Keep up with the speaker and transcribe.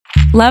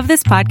Love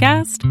this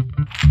podcast?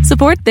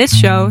 Support this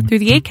show through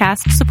the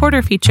Acast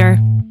supporter feature.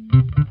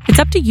 It's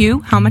up to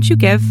you how much you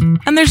give,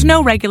 and there's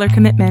no regular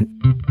commitment.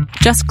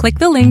 Just click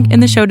the link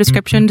in the show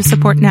description to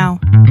support now.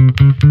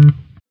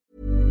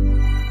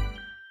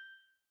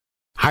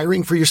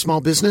 Hiring for your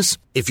small business?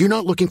 If you're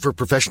not looking for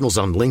professionals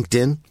on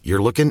LinkedIn,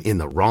 you're looking in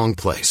the wrong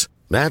place.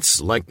 That's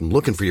like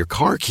looking for your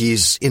car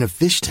keys in a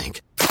fish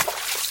tank.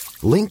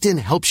 LinkedIn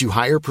helps you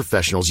hire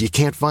professionals you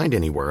can't find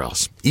anywhere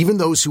else, even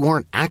those who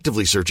aren't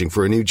actively searching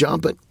for a new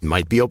job but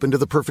might be open to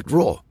the perfect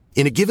role.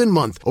 In a given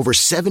month, over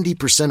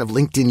 70% of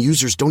LinkedIn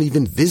users don't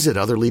even visit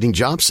other leading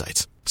job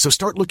sites. So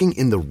start looking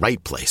in the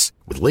right place.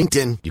 With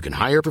LinkedIn, you can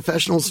hire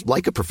professionals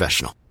like a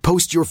professional.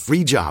 Post your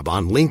free job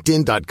on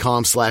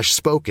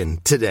linkedin.com/spoken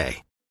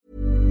today.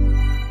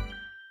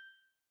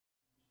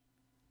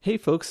 Hey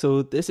folks,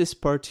 so this is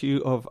part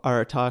 2 of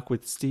our talk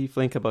with Steve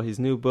Flink about his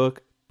new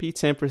book, Pete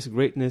Sampras'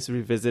 Greatness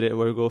Revisited,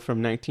 where we go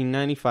from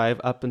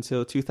 1995 up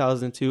until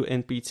 2002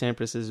 and Pete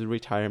Sampras'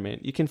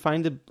 retirement. You can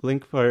find the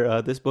link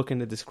for this book in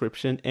the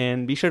description,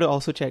 and be sure to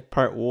also check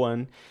part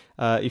 1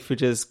 if you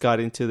just got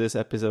into this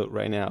episode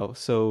right now.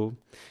 So,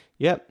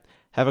 yep,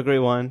 have a great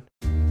one.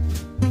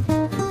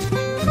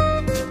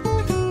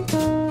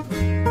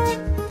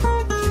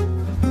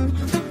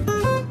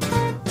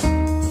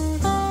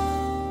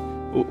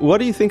 What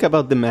do you think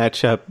about the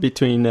matchup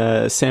between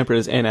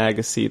Sampras and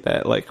Agassi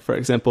that, like, for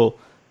example,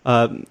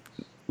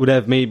 would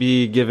have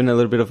maybe given a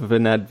little bit of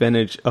an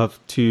advantage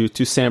to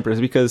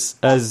Sampras? Because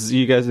as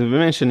you guys have been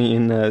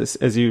mentioning,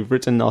 as you've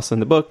written also in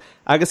the book,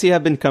 Agassi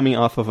had been coming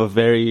off of a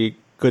very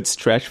good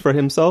stretch for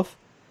himself,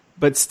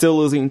 but still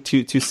losing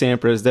to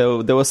Sampras.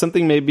 There was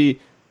something maybe,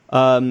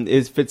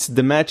 if it's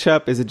the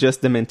matchup, is it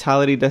just the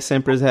mentality that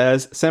Sampras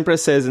has? Sampras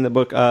says in the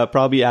book,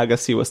 probably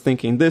Agassi was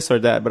thinking this or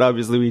that, but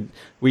obviously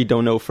we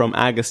don't know from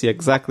Agassi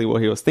exactly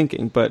what he was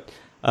thinking. But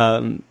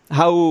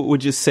how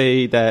would you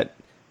say that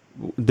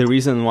the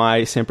reason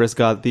why Sampras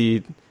got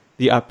the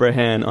upper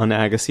hand on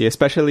Agassi,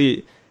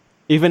 especially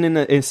even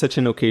in such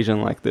an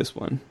occasion like this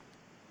one?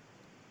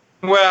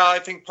 Well, I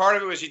think part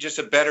of it was he's just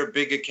a better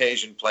big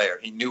occasion player.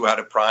 He knew how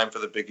to prime for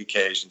the big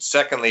occasion.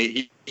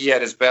 Secondly, he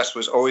at his best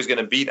was always going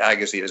to beat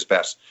Agassi at his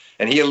best.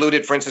 And he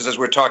alluded, for instance, as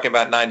we're talking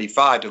about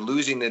 95, to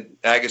losing the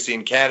Agassi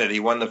in Canada. He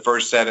won the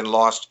first set and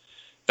lost.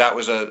 That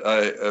was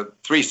a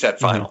 3-set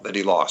final that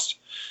he lost.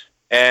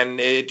 And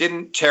it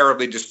didn't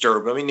terribly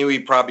disturb him. He knew he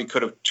probably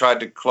could have tried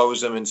to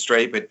close him in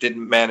straight, but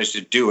didn't manage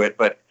to do it.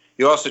 But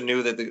he also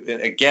knew that,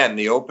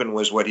 the Open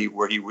was where he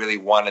really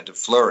wanted to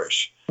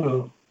flourish.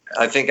 Mm-hmm.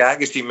 I think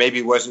Agassi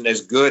maybe wasn't as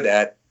good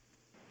at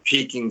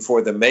peaking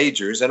for the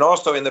majors. And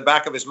also in the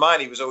back of his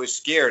mind, he was always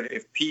scared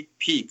if Pete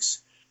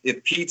peaks,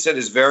 if Pete's at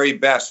his very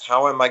best,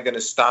 how am I going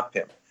to stop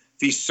him?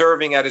 If he's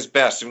serving at his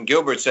best, and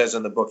Gilbert says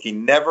in the book, he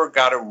never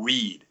got a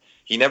read.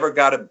 He never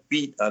got a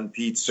beat on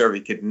Pete's serve.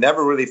 He could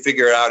never really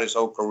figure out his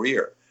whole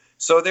career.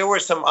 So there were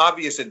some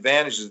obvious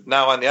advantages.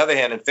 Now, on the other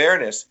hand, in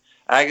fairness,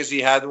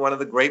 Agassi had one of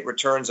the great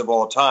returns of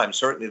all time,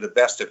 certainly the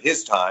best of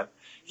his time.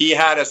 He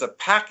had as a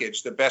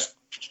package the best,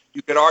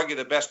 you could argue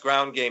the best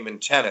ground game in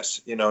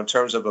tennis, in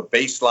terms of a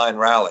baseline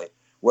rally,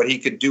 what he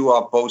could do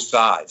off both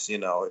sides,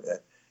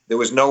 there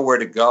was nowhere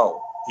to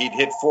go. He'd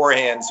hit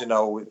forehands,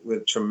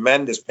 with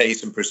tremendous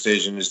pace and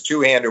precision. His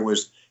two-hander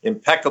was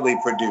impeccably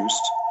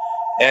produced.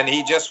 And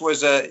he just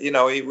was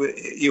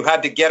you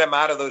had to get him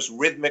out of those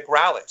rhythmic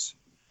rallies.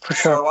 For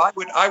sure. So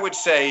I would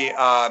say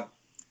that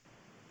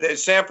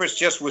Sampras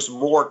just was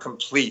more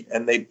complete,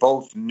 and they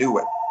both knew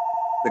it.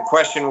 The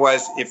question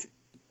was if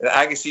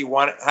Agassi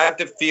had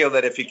to feel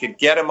that if he could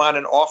get him on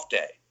an off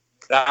day,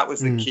 that was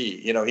the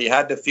key. He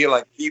had to feel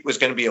like Pete was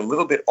going to be a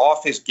little bit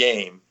off his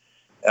game,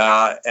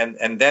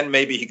 and then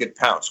maybe he could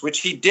pounce,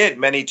 which he did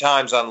many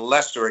times on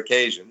lesser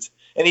occasions.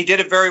 And he did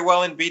it very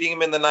well in beating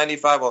him in the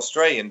 95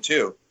 Australian,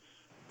 too.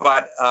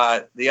 But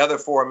the other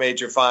 4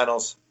 major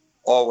finals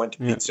all went to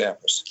Pete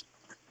Sampras.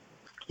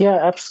 Yeah,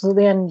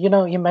 absolutely. And,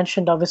 you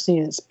mentioned,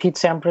 obviously, Pete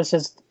Sampras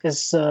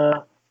is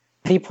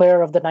the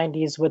player of the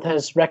 90s with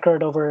his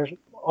record over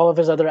all of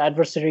his other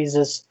adversaries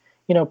is,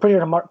 is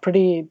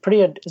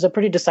a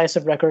pretty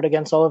decisive record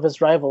against all of his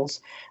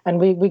rivals. And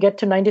we get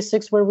to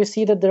 96 where we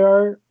see that there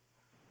are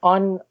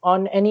on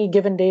any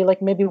given day,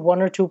 like maybe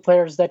 1 or 2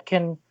 players that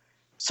can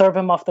serve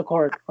him off the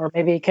court, or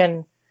maybe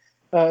could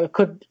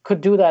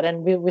do that.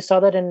 And we saw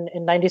that in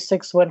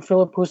 96 when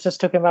Philip Houston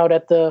took him out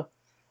at the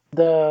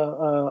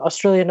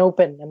Australian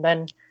Open. And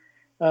then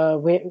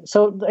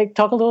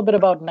talk a little bit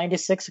about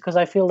 96, because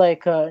I feel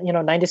like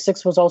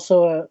 96 was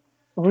also a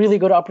really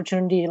good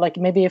opportunity. Like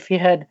maybe if he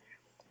had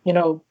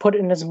put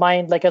in his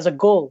mind, like as a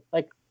goal,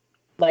 like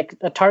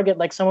a target,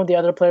 like some of the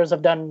other players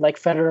have done, like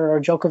Federer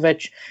or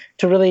Djokovic,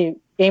 to really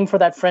aim for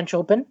that French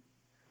Open.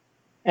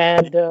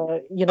 And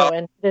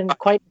and didn't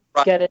quite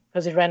get it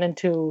because he ran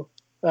into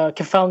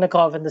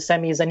Kafelnikov in the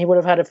semis, and he would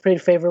have had a pretty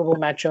favorable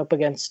matchup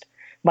against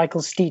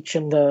Michael Stich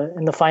in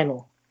the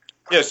final.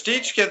 Yeah,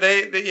 Stich,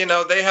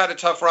 they had a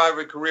tough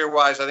rivalry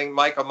career-wise. I think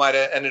Michael might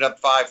have ended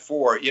up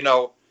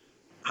 5-4.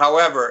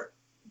 However,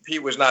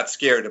 Pete was not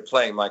scared of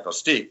playing Michael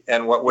Stich.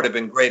 And what would have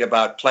been great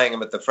about playing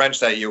him at the French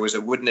that year was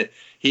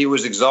he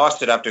was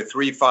exhausted after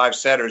 3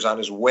 5-setters on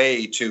his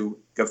way to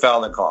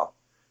Kafelnikov.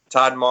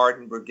 Todd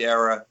Martin,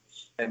 Bruguera,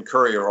 and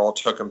Courier all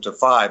took him to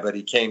 5, but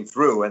he came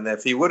through. And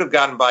if he would have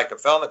gotten by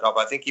Kafelnikov,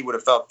 I think he would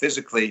have felt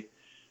physically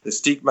the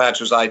Stich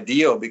match was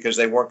ideal because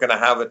they weren't going to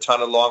have a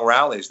ton of long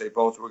rallies. They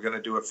both were going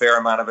to do a fair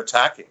amount of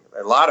attacking,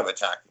 a lot of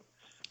attacking.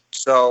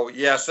 So,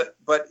 yes,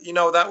 but,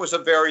 that was a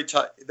very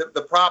tough...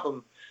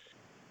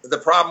 The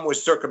problem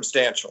was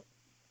circumstantial.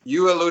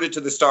 You alluded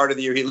to the start of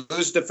the year. He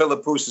loses to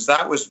Philippoussis.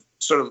 That was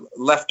sort of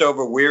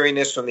leftover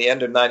weariness from the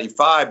end of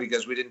 95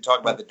 because we didn't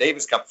talk about the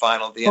Davis Cup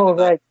final at the end of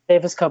that. Right,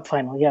 Davis Cup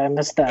final. Yeah, I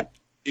missed that.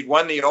 He'd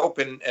won the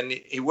Open, and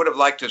he would have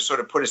liked to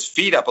sort of put his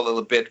feet up a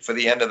little bit for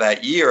the end of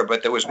that year,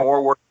 but there was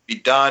more work to be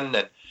done,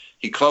 and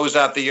he closed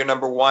out the year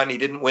number 1. He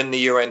didn't win the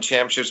year-end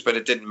championships, but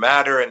it didn't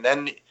matter, and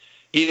then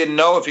he didn't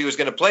know if he was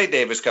going to play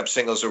Davis Cup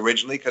singles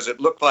originally because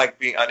it looked like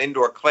being on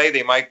indoor clay,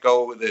 they might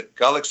go with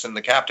Gullikson,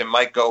 the captain,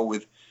 might go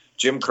with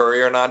Jim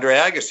Courier and Andre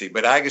Agassi,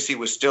 but Agassi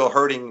was still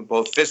hurting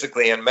both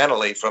physically and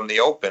mentally from the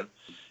Open.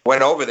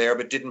 Went over there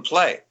but didn't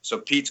play. So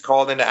Pete's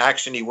called into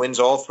action. He wins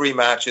all 3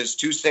 matches,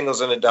 2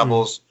 singles and a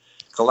doubles.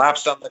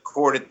 Collapsed on the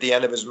court at the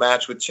end of his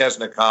match with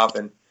Chesnikov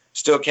and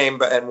still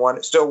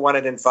won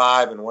it in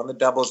 5 and won the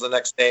doubles the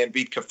next day and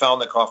beat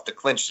Kafelnikov to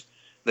clinch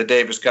the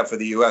Davis Cup for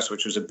the U.S.,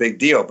 which was a big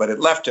deal, but it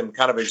left him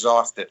kind of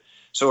exhausted.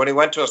 So when he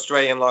went to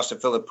Australia and lost to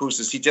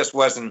Philippoussis, he just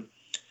wasn't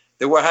 –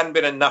 hadn't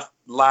been enough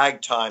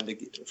lag time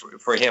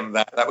for him.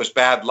 That was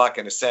bad luck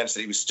in a sense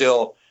that he was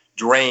still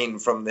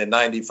drained from the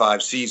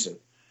 95 season.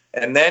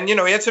 And then, he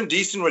had some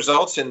decent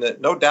results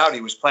no doubt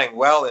he was playing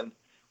well and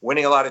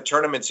winning a lot of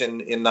tournaments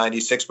in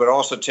 96, but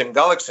also Tim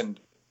Gullikson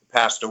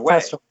passed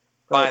away.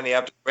 Finally,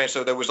 after the French.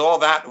 So there was all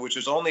that, which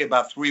was only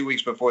about 3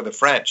 weeks before the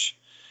French.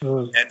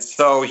 And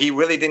so he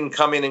really didn't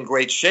come in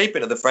great shape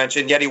into the French,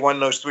 and yet he won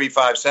those 3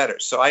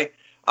 5-setters. So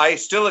I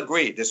still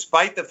agree,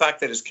 despite the fact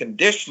that his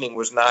conditioning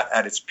was not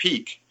at its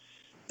peak,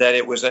 that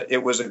it was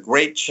a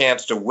great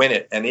chance to win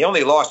it. And he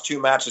only lost 2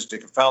 matches to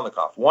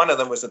Kafelnikov. One of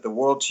them was at the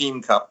World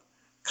Team Cup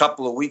a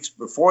couple of weeks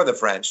before the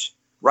French,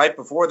 right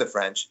before the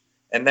French.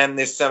 And then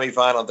this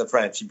semifinal at the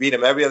French. He beat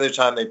him every other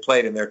time they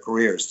played in their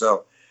careers.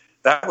 So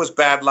that was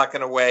bad luck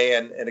in a way,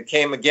 and it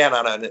came again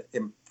on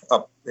an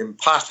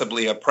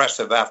impossibly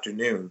oppressive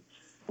afternoon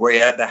where he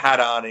had the hat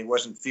on and he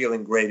wasn't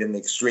feeling great in the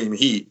extreme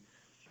heat.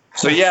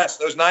 So, yes,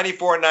 those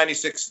 94 and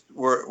 96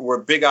 were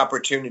big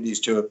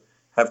opportunities to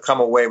have come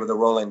away with a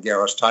Roland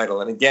Garros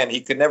title. And, again, he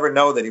could never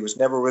know that he was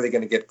never really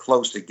going to get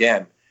close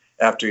again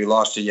after he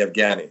lost to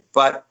Yevgeny.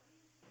 But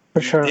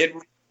for sure.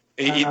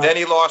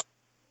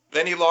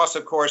 Then he lost,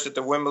 of course, at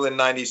the Wimbledon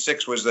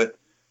 96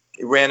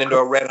 he ran into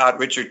a red-hot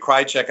Richard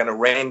Krajicek in a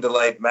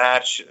rain-delayed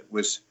match. It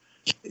was,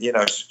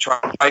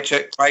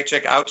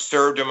 Krajicek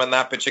outserved him on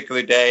that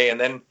particular day.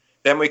 And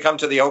then we come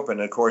to the Open.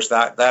 Of course,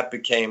 that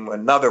became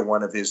another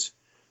one of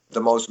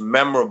the most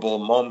memorable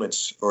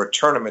moments or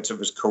tournaments of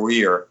his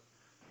career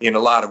in a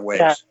lot of ways.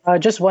 Yeah,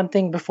 just one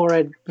thing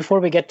before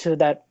we get to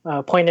that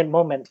poignant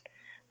moment.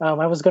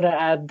 I was going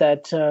to add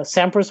that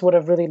Sampras would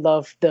have really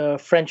loved the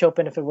French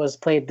Open if it was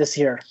played this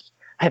year.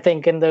 I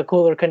think in the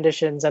cooler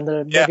conditions and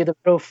maybe the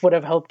roof would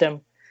have helped him.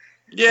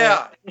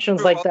 Yeah.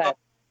 Conditions like that.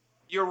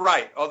 You're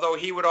right. Although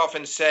he would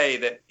often say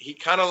that he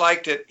kind of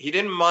liked it. He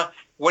didn't mind.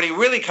 What he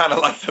really kind of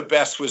liked the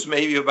best was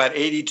maybe about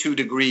 82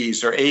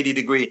 degrees or 80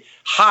 degree.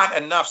 Hot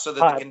enough so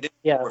that the conditions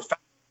were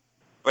fast,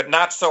 but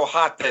not so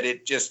hot that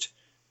it just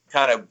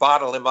kind of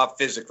bottled him up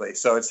physically.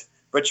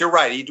 But you're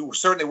right. He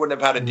certainly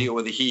wouldn't have had to deal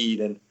with the heat.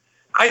 And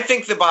I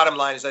think the bottom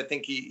line is I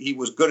think he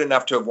was good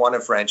enough to have won a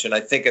French. And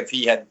I think if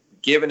he had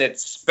given it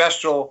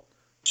special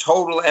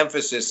total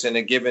emphasis in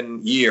a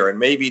given year and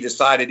maybe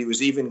decided he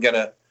was even going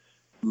to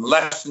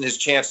lessen his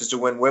chances to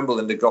win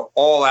Wimbledon, to go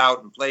all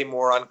out and play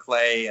more on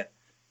clay.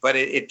 But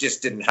it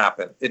just didn't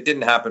happen. It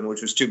didn't happen,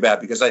 which was too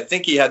bad because I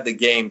think he had the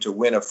game to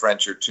win a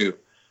French or two.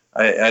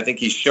 I think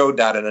he showed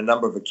that in a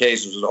number of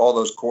occasions with all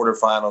those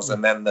quarterfinals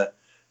and then the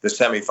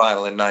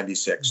semifinal in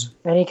 96.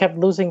 And he kept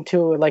losing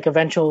to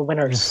eventual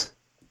winners.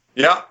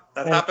 Yeah,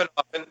 that happened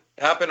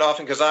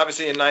often because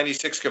obviously in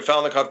 96,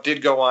 Kafelnikov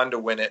did go on to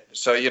win it.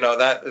 So,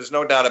 that there's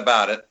no doubt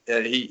about it.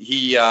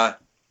 He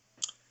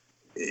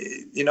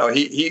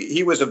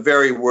was a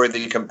very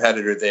worthy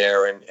competitor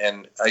there.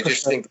 And I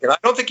just think, and I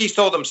don't think he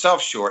sold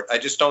himself short. I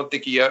just don't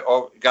think he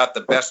got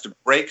the best of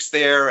breaks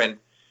there. And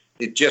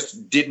it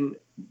just didn't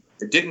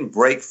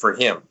break for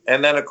him.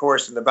 And then, of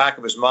course, in the back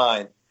of his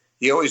mind,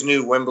 he always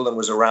knew Wimbledon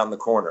was around the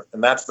corner.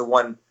 And that's the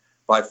one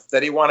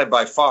that he wanted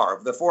by far.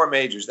 Of the 4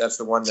 majors, that's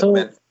the one that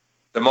meant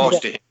the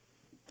most to him.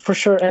 For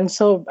sure. And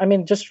so,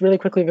 just really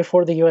quickly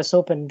before the U.S.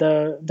 Open,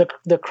 the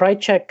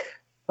Krajicek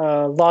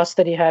loss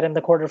that he had in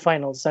the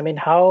quarterfinals.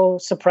 How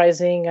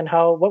surprising and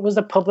what was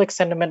the public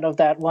sentiment of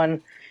that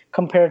one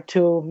compared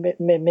to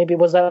maybe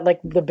was that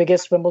like the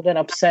biggest Wimbledon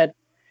upset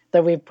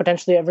that we've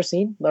potentially ever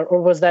seen?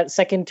 Or was that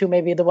second to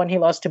maybe the one he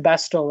lost to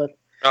Bastel?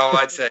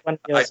 I'd say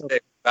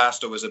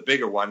Bastel was a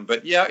bigger one.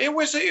 But yeah, it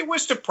was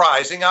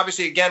surprising.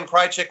 Obviously, again,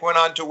 Krajicek went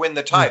on to win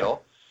the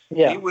title.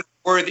 Yeah. He was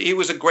worthy. He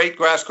was a great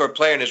grass court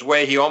player in his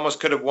way. He almost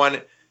could have won.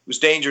 It was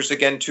dangerous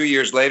again 2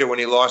 years later when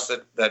he lost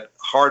that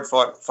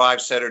hard-fought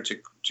 5-setter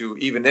to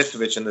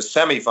Ivanisevic in the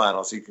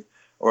semifinals.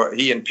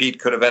 He and Pete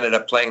could have ended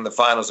up playing the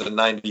finals in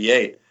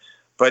 '98.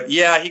 But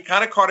yeah, he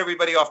kind of caught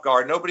everybody off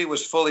guard. Nobody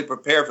was fully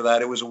prepared for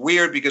that. It was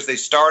weird because they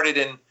started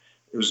it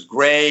was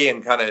gray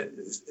and kind of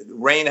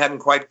rain hadn't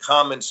quite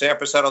come, and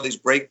Sampras had all these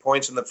break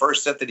points in the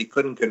first set that he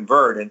couldn't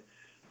convert. And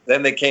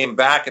then they came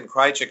back, and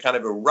Krejci kind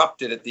of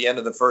erupted at the end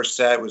of the first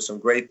set with some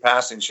great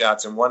passing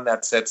shots and won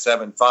that set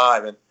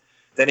 7-5. And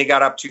then he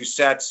got up 2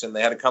 sets, and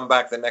they had to come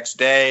back the next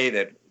day.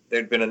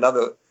 There'd been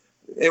another.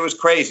 It was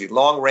crazy.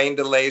 Long rain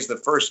delays the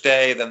first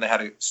day, then they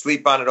had to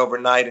sleep on it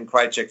overnight, and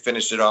Krejci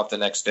finished it off the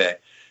next day.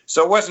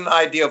 So it wasn't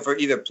ideal for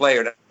either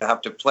player to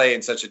have to play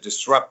in such a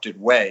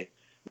disrupted way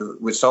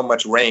with so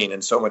much rain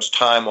and so much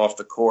time off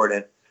the court.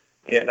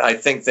 And I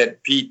think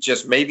that Pete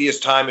just, maybe his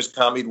time has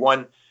come. He'd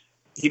won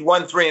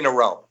 3 in a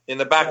row. In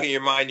the back of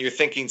your mind, you're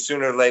thinking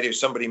sooner or later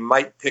somebody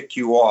might pick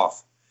you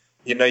off.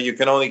 You know, you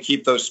can only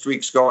keep those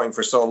streaks going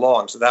for so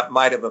long. So that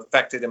might have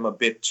affected him a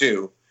bit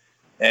too.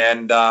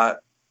 And so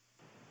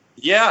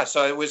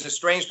it was a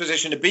strange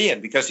position to be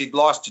in because he'd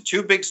lost to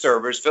 2 big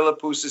servers,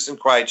 Philippoussis and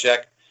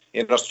Krejci,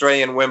 in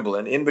Australia and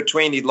Wimbledon. In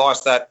between, he'd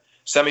lost that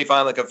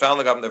semifinal at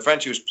Falun Gong. The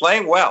French, he was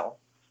playing well,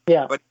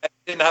 but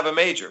didn't have a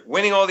major.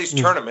 Winning all these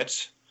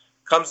tournaments,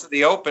 comes to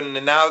the Open,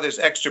 and now there's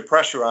extra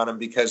pressure on him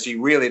because he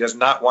really does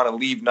not want to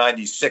leave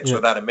 96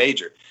 without a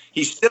major.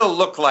 He still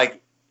looked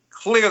like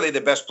clearly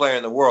the best player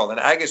in the world, and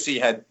Agassi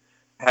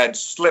had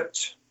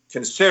slipped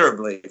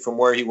considerably from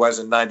where he was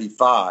in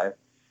 95.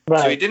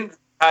 Right. So he didn't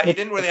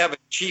really have a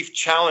chief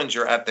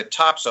challenger at the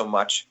top so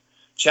much.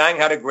 Chang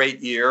had a great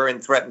year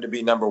and threatened to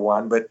be number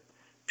 1, but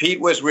Pete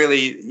was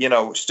really,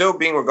 still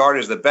being regarded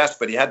as the best,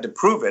 but he had to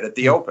prove it at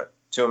the Open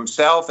to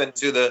himself and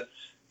to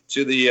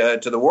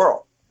the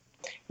world.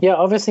 Yeah,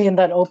 obviously in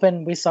that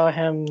Open, we saw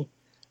him.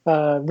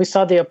 We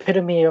saw the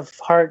epitome of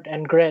heart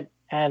and grit,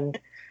 and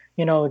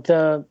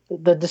the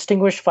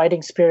distinguished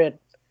fighting spirit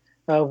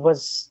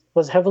was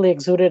heavily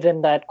exuded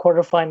in that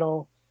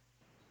quarterfinal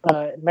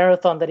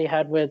marathon that he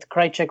had with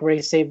Krejci, where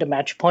he saved a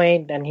match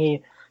point and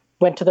he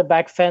went to the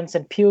back fence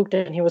and puked,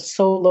 and he was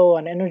so low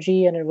on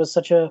energy, and it was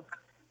such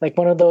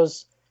one of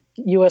those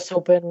U.S.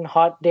 Open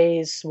hot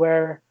days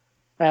where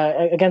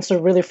against a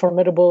really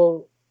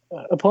formidable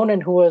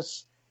opponent who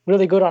was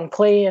really good on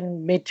clay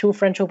and made 2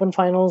 French Open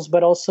finals,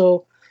 but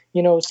also,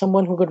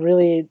 someone who could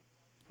really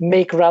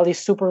make rallies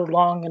super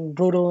long and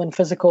brutal and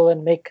physical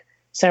and make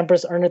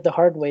Sampras earn it the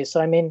hard way.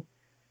 So, I mean,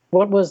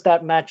 what was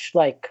that match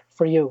like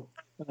for you?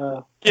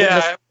 The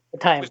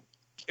time.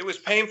 It was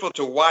painful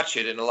to watch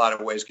it in a lot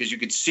of ways because you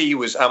could see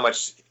how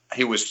much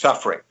he was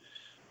suffering.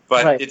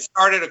 But It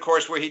started, of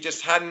course, where he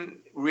just hadn't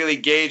really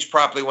gauged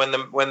properly when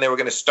they were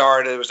going to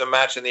start. There was a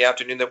match in the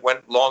afternoon that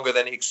went longer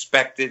than he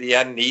expected. He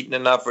hadn't eaten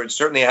enough, or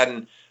certainly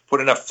hadn't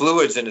put enough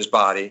fluids in his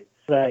body.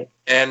 Right.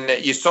 And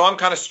you saw him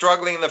kind of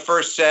struggling in the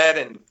first set,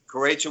 and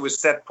Krejci was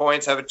set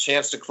points, have a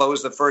chance to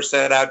close the first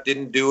set out,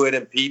 didn't do it,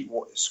 and Pete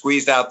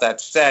squeezed out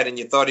that set, and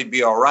you thought he'd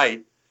be all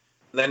right.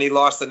 And then he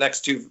lost the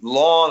next 2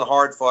 long,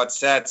 hard-fought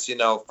sets,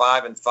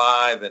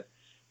 5-5, and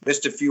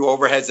missed a few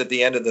overheads at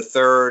the end of the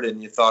third,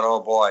 and you thought, oh,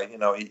 boy,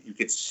 you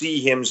could see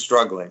him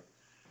struggling.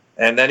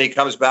 And then he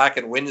comes back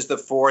and wins the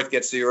 4th,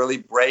 gets the early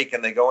break,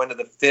 and they go into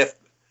the 5th.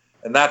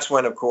 And that's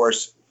when, of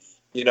course,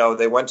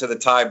 they went to the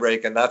tie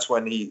break, and that's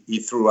when he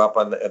threw up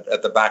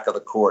at the back of the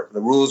court. The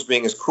rules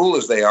being as cruel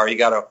as they are,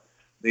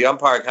 the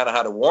umpire kind of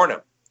had to warn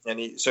him.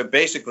 And so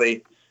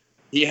basically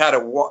he had to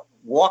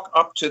walk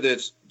up to the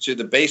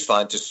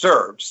baseline to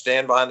serve,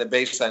 stand behind the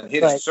baseline,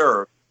 hit his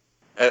serve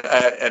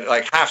at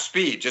like half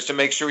speed just to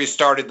make sure he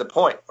started the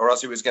point, or else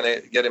he was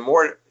going to get him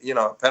more,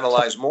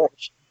 penalized more.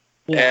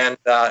 Yeah. And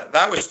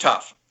that was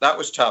tough. That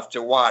was tough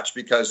to watch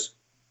because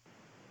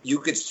you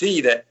could see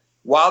that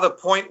while the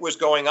point was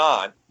going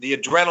on, the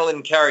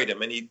adrenaline carried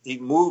him, and he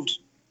moved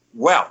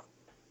well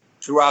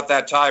throughout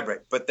that tiebreak.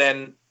 But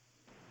then,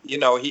 he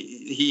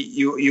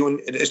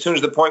as soon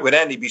as the point would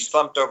end, he'd be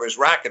slumped over his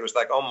racket. It was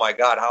like, oh my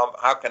God,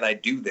 how can I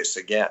do this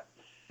again?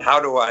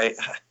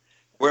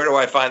 Where do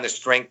I find the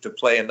strength to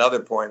play another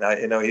point?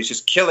 He's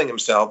just killing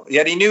himself.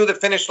 Yet he knew the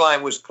finish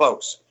line was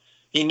close.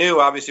 He knew,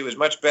 obviously, it was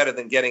much better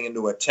than getting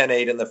into a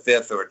 10-8 in the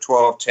 5th or a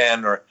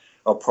 12-10 or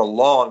a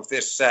prolonged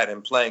 5th set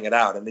and playing it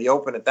out. And the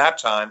Open at that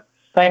time.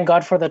 Thank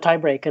God for the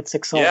tiebreak at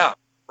 6-all. Yeah,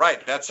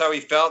 right. That's how he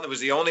felt. It was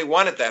the only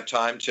one at that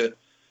time to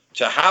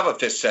have a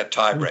 5th set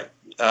tiebreak.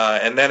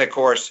 And then, of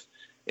course,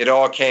 it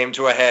all came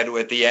to a head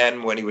at the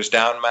end when he was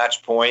down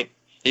match point.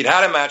 He'd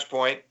had a match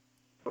point,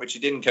 which he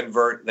didn't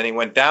convert. Then he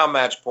went down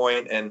match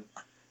point and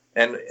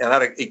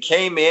he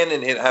came in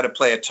and he had to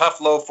play a tough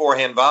low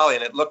forehand volley,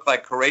 and it looked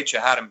like Krejci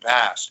had him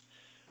passed.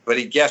 But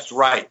he guessed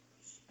right,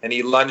 and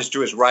he lunged to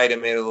his right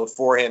and made a little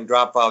forehand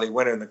drop volley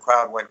winner, and the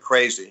crowd went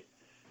crazy.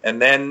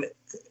 And then,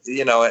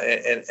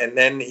 and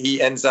then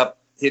he ends up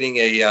hitting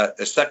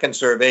a second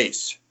serve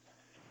ace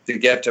to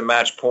get to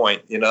match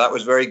point. That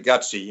was very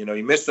gutsy.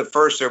 He missed the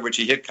first serve, which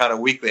he hit kind of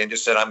weakly, and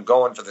just said, I'm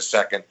going for the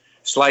second.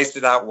 sliced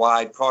it out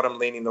wide, caught him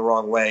leaning the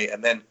wrong way,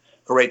 and then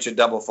Correia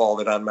double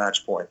faulted on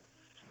match point.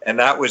 And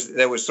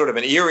there was sort of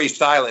an eerie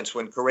silence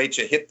when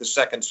Correia hit the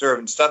second serve,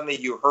 and suddenly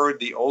you heard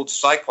the old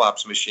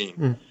Cyclops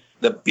machine,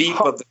 the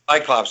beep of the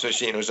Cyclops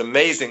machine. It was an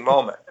amazing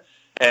moment,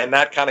 and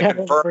that kind of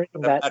confirmed the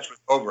match was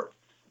over.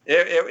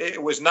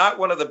 It was not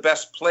one of the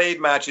best played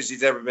matches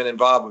he's ever been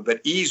involved with, but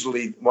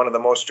easily one of the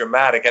most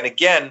dramatic. And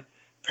again,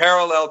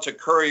 parallel to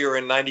Courier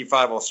in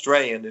 95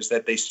 Australian is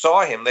that they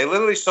saw him. They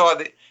literally saw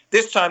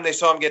this time they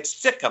saw him get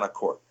sick on a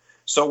court.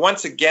 So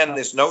once again,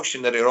 this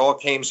notion that it all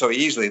came so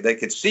easily, they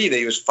could see that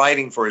he was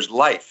fighting for his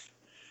life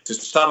to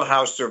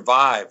somehow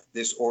survive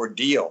this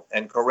ordeal.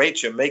 And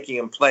Correia making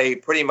him play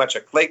pretty much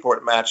a clay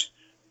court match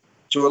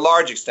to a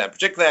large extent,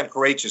 particularly on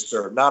Correia's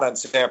serve, not on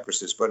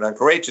Sampras's, but on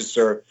Correia's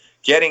serve,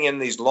 getting in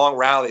these long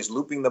rallies,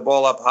 looping the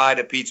ball up high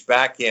to Pete's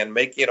backhand,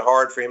 making it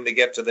hard for him to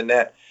get to the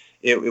net.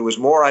 It was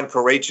more on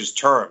Correia's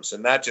terms,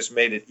 and that just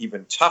made it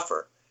even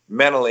tougher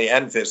mentally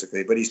and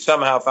physically. But he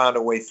somehow found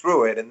a way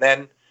through it, and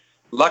then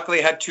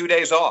luckily had 2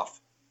 days off.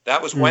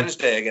 That was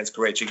Wednesday against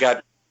Correia. He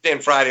got Tuesday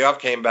and Friday off,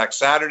 came back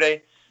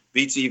Saturday,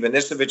 beats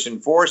Ivanisevic in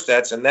 4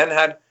 sets, and then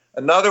had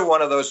another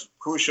one of those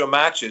crucial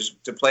matches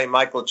to play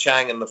Michael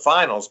Chang in the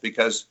finals,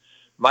 because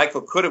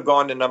Michael could have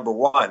gone to number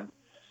 1.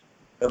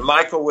 And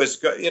Michael was,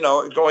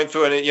 going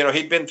through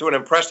he'd been through an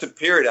impressive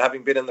period,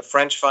 having been in the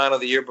French final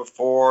the year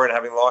before and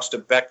having lost to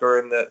Becker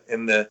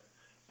in the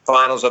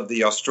finals of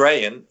the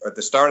Australian at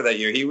the start of that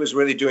year. He was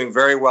really doing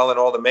very well in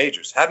all the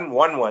majors. Hadn't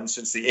won one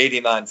since the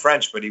 89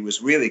 French, but he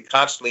was really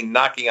constantly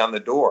knocking on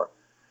the door.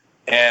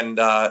 And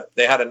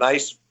they had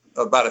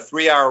about a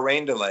 3-hour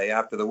rain delay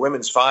after the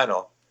women's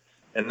final.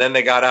 And then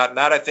they got out, and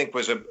that I think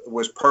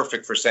was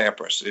perfect for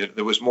Sampras.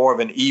 There was more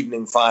of an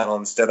evening final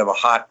instead of a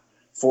hot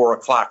 4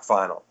 o'clock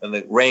final, and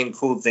the rain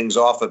cooled things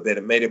off a bit.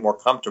 It made it more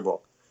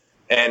comfortable.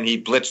 And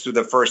he blitzed through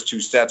the first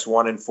 2 sets,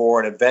 1 and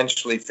 4, and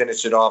eventually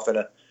finished it off in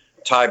a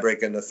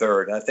tiebreak in the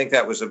third. And I think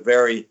that was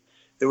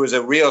there was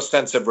a real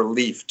sense of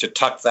relief to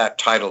tuck that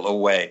title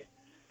away,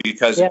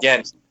 because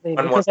again,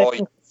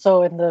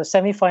 so in the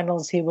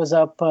semifinals he was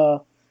up.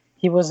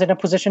 He was in a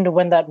position to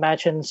win that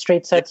match in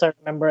straight sets, I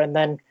remember, and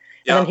then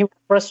he was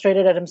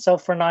frustrated at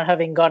himself for not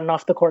having gotten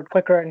off the court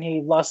quicker, and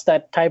he lost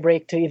that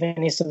tiebreak to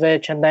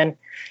Ivanisevic, and then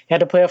he had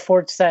to play a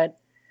 4th set,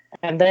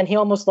 and then he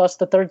almost lost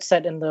the 3rd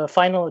set in the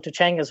final to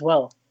Chang as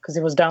well, because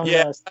he was down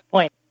a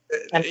point,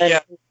 and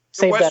then he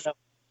saved that up.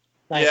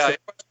 Nicely. Yeah,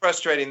 it was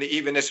frustrating, the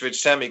Ivanisevic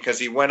semi, because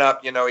he went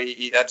up, he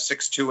had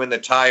 6-2 in the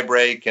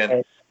tiebreak,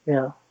 and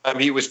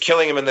he was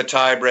killing him in the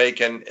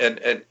tiebreak,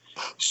 and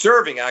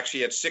serving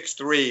actually at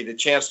 6-3, the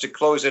chance to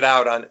close it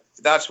out on,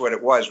 that's what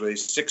it was, really,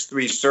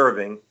 6-3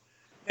 serving.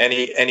 And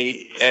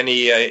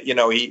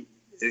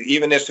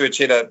Ivanisevic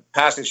hit a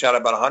passing shot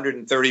about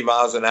 130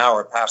 miles an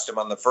hour past him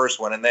on the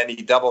first one, and then he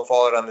double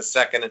faulted on the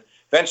second and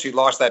eventually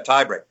lost that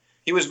tiebreak.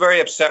 He was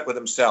very upset with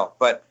himself.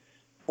 But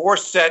 4th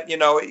set,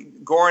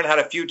 Goran had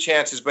a few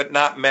chances, but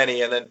not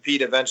many, and then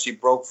Pete eventually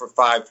broke for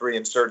 5-3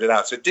 and served it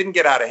out. So it didn't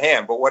get out of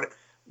hand. But what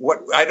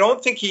I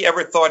don't think he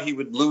ever thought he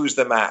would lose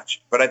the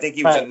match, but I think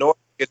he was annoyed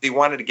because he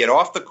wanted to get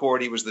off the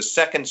court. He was the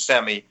second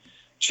semi.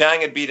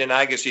 Chang had beaten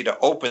Agassi to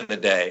open the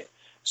day.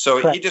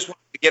 So he just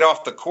wanted to get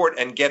off the court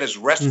and get his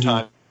rest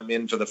time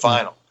in for the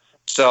final.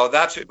 So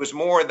it was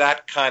more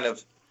that kind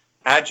of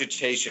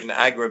agitation,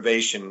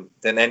 aggravation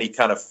than any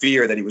kind of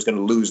fear that he was going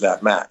to lose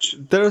that match.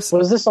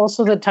 Was this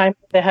also the time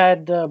they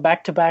had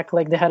back-to-back,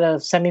 like they had a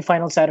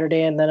semifinal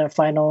Saturday and then a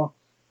final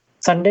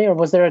Sunday, or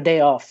was there a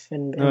day off?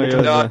 No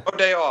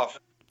day off.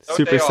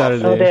 Super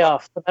Saturday. No day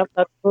off. So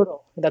that's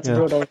brutal. That's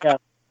brutal, yeah.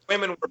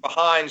 Women were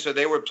behind, so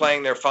they were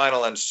playing their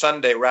final on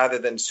Sunday rather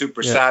than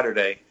Super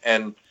Saturday.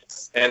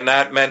 And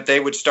that meant they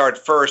would start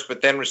first,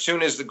 but then as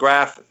soon as the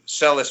Graf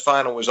Celis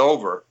final was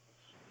over,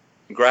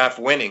 Graf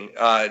winning,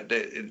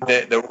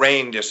 the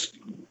rain just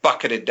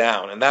bucketed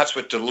down. And that's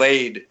what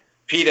delayed.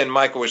 Pete and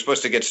Michael were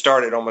supposed to get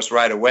started almost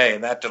right away,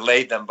 and that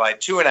delayed them by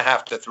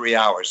 2.5 to 3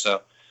 hours.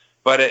 So,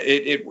 but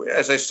it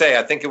as I say,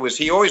 I think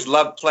he always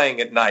loved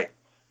playing at night.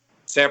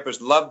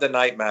 Sampras loved the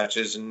night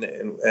matches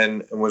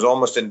and was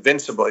almost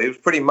invincible. He was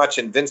pretty much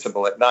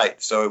invincible at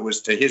night. So it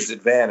was to his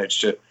advantage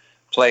to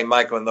play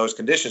Michael in those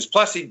conditions.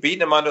 Plus, he'd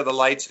beaten him under the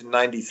lights in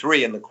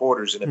 '93 in the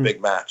quarters in a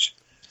big match.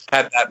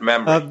 Had that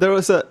memory. There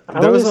was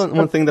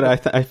one thing that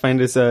I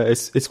find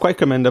is quite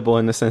commendable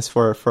in a sense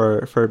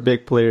for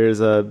big players.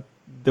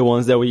 The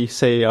ones that we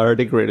say are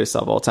the greatest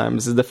of all time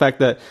is the fact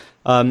that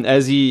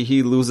as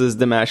he loses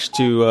the match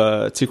to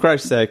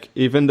Krajicek,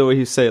 even though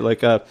he say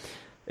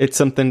it's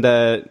something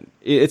that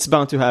it's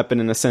bound to happen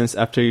in a sense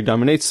after you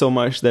dominate so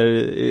much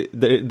that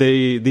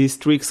these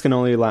streaks can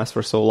only last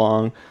for so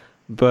long,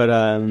 but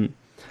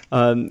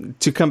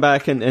to come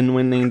back and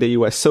winning the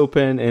U.S.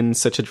 Open in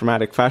such a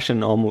dramatic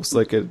fashion, almost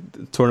like a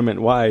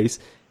tournament-wise,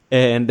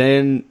 and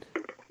then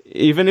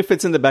even if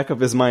it's in the back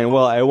of his mind,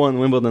 well, I won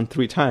Wimbledon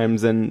 3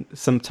 times, and at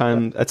some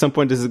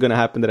point this is going to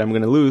happen that I'm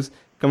going to lose,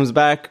 comes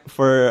back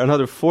for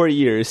another 4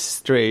 years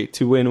straight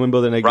to win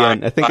Wimbledon again.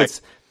 Right, I think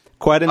it's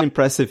quite an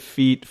impressive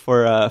feat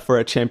for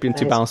a champion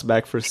to bounce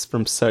back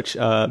from such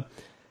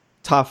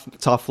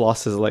tough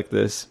losses like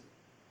this.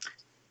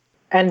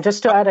 And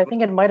just to add, I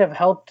think it might have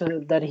helped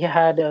that he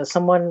had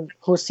someone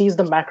who sees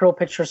the macro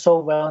picture so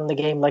well in the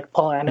game, like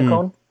Paul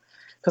Annacone.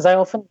 Because I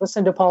often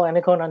listen to Paul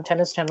Annacone on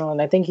Tennis Channel,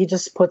 and I think he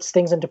just puts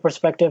things into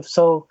perspective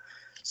so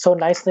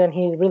nicely, and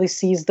he really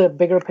sees the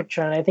bigger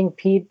picture. And I think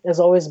Pete has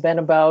always been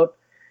about,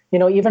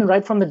 even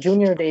right from the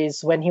junior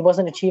days when he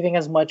wasn't achieving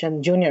as much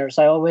in juniors,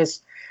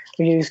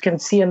 you can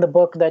see in the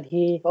book that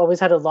he always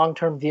had a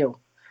long-term view.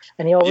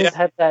 And he always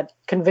had that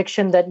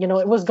conviction that,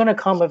 it was going to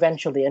come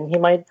eventually, and he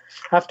might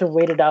have to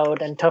wait it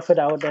out and tough it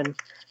out and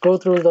go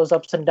through those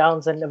ups and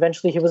downs, and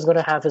eventually he was going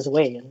to have his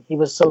way. And he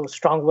was so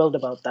strong-willed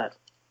about that.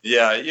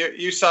 Yeah,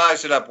 you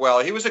sized it up well.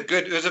 It was a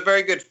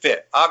very good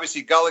fit.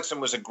 Obviously, Gullikson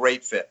was a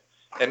great fit.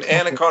 And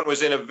Annacone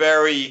was in a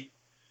very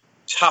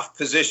tough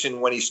position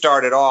when he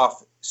started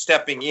off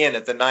stepping in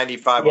at the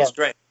 95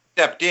 Australian.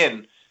 He stepped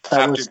in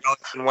after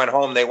Gullikson went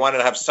home. They wanted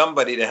to have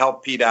somebody to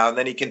help Pete out, and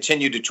then he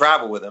continued to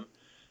travel with him.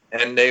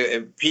 And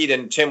Pete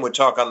and Tim would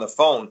talk on the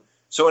phone.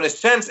 So in a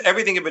sense,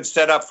 everything had been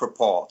set up for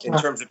Paul in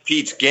terms of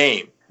Pete's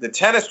game. The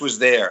tennis was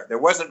there. There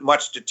wasn't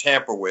much to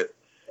tamper with.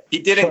 He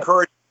did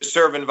encourage him to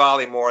serve and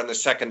volley more in the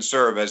second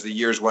serve as the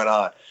years went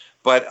on.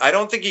 But I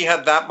don't think he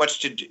had that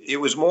much to do. It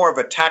was more of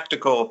a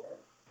tactical.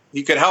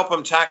 He could help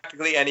him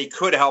tactically, and he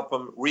could help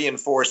him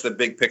reinforce the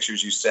big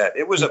pictures you said.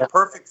 It was a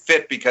perfect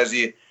fit because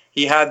he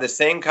had the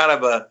same kind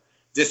of a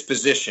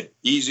disposition,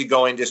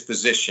 easygoing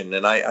disposition.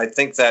 And I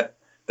think that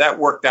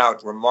worked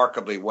out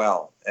remarkably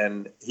well.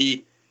 And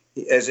he,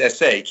 as I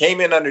say,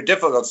 came in under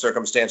difficult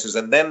circumstances,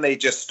 and then they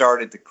just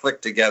started to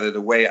click together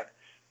the way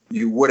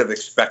you would have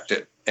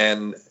expected.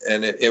 And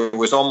it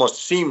was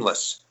almost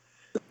seamless,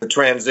 the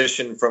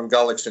transition from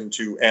Gullikson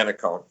to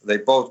Annacone. They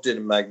both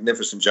did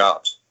magnificent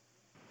jobs.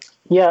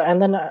 Yeah,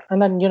 and then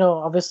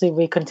obviously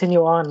we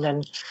continue on,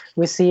 and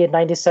we see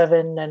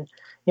 97, and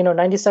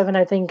 97.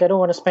 I think I don't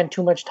want to spend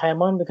too much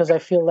time on because I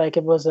feel like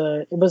it was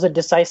a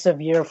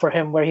decisive year for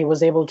him where he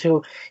was able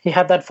to. He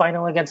had that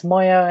final against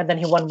Moya, and then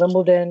he won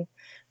Wimbledon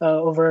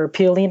over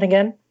Pioline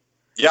again.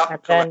 Yeah, and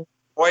then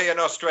Moya in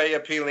Australia,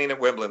 Pioline at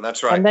Wimbledon.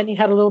 That's right. And then he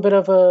had a little bit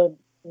of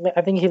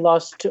I think he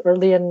lost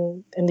early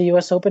in the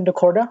U.S. Open to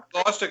Korda.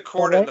 Lost to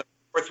Korda in the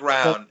fourth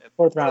round.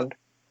 Fourth round.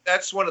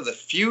 That's one of the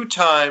few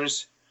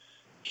times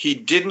he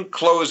didn't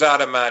close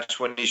out a match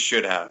when he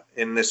should have,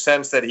 in the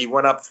sense that he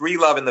went up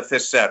 3-love in the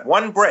fifth set.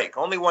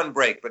 Only one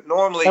break, but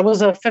normally... That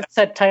was a fifth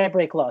set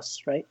tiebreak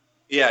loss, right?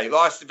 Yeah, he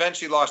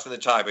eventually lost in the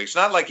tiebreak. It's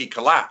not like he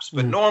collapsed,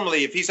 but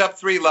normally if he's up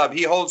 3-love,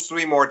 he holds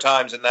three more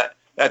times, and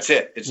that's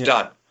it. It's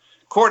done.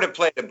 Korda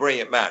played a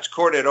brilliant match.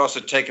 Korda had also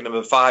taken him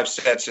in 5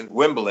 sets in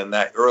Wimbledon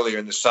earlier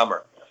in the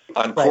summer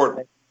on court.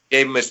 Right.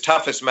 Gave him his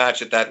toughest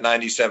match at that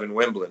 97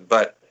 Wimbledon,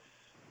 but...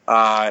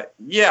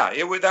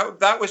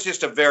 that was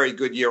just a very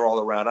good year all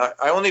around.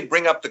 I only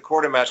bring up the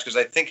Korda match because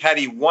I think had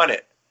he won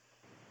it,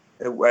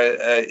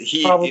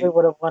 he probably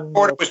would have won.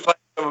 Korda was playing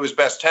some of his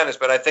best tennis,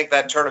 but I think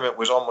that tournament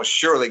was almost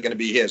surely going to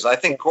be his. I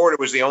think Korda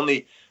was the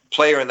only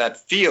player in that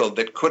field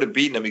that could have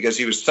beaten him because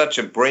he was such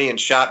a brilliant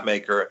shot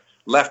maker,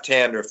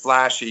 left-hander,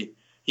 flashy.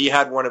 He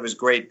had one of his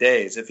great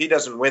days. If he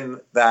doesn't win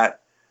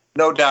that,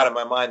 no doubt in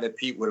my mind that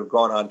Pete would have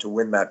gone on to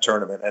win that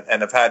tournament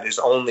and have had his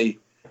only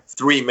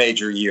 3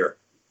 major year.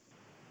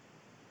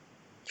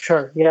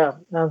 Sure, yeah.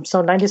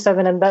 So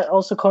 97, and that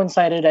also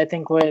coincided, I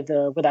think, with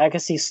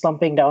Agassi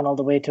slumping down all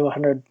the way to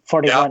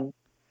 141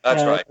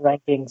 that's right.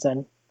 rankings,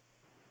 and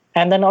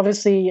then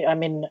obviously, I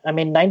mean,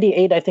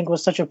 98, I think,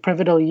 was such a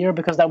pivotal year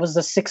because that was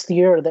the 6th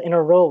year in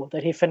a row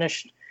that he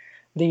finished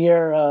the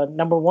year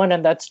number 1,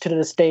 and that's to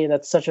this day,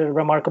 that's such a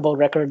remarkable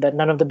record that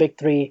none of the big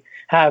 3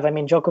 have. I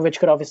mean, Djokovic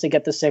could obviously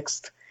get the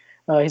 6th.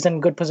 He's in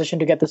good position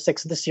to get the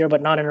 6th this year,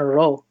 but not in a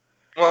row.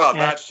 Well,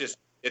 that's just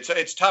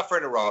it's tougher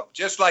in a row,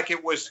 just like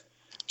it was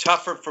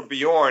tougher for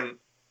Bjorn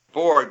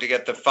Borg to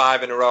get the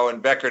 5 in a row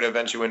and Becker to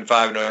eventually win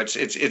 5 in a row.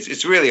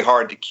 It's really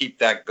hard to keep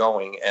that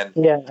going. And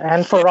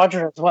for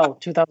Roger as well,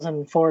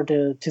 2004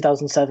 to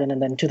 2007,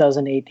 and then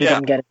 2008 he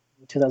didn't get it.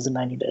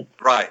 2009 he did.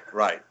 Right.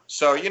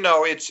 So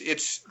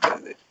it's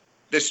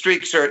the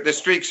streaks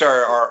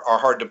are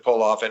hard to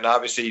pull off, and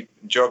obviously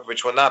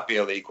Djokovic will not be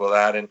able to equal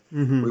that, and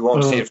we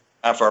won't see it from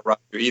half our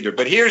roster either.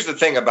 But here's the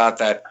thing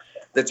about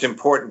that's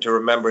important to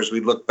remember as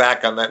we look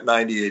back on that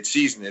 98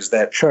 season is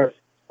that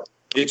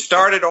it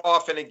started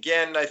off, and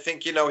again, I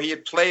think, he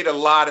had played a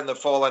lot in the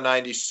fall of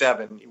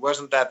 97. He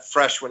wasn't that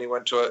fresh when he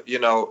went to,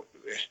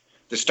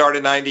 the start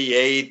of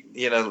 98,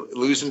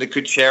 losing to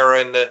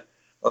Kuchera in the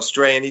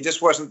Australian. He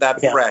just wasn't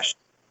that fresh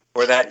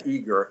or that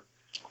eager.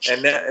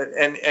 And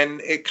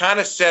it kind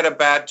of set a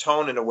bad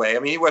tone in a way. I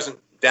mean, he wasn't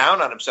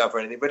down on himself or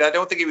anything, but I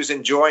don't think he was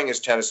enjoying his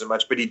tennis as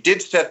much. But he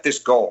did set this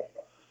goal.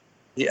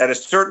 At a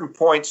certain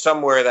point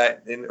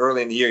somewhere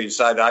early in the year, he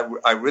decided,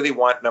 I really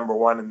want number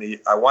 1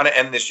 I want to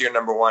end this year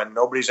number 1.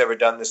 Nobody's ever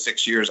done this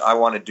 6 years. I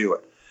want to do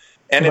it.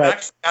 And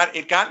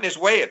it got in his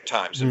way at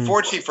times.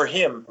 Unfortunately for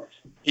him,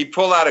 he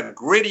pulled out a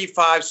gritty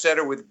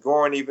 5-setter with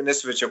Goran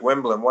Ivanisevic at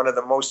Wimbledon, one of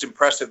the most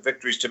impressive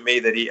victories to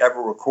me that he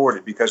ever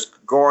recorded because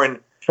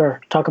Goran...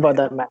 Sure, talk about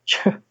that match.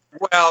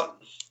 Well,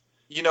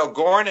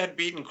 Goran had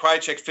beaten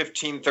Krajicek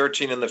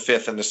 15-13 in the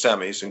fifth in the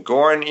semis. And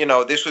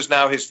Goran, this was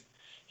now he's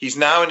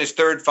now in his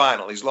third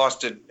final. He's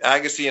lost to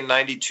Agassi in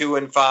 92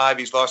 and 5.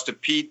 He's lost to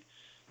Pete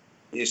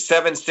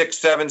 7-6,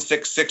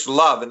 7-6,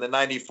 love in the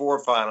 94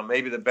 final.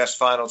 Maybe the best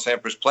final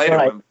Sampras played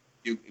Right. when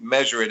you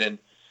measure it in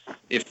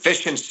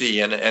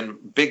efficiency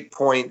and big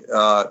point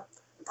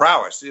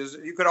prowess.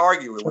 You could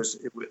argue it was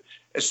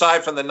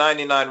aside from the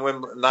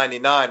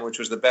 99, which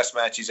was the best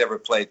match he's ever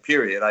played,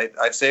 period.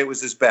 I'd say it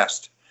was his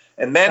best.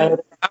 And then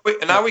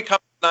now we come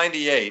to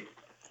 98.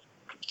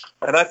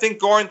 And I think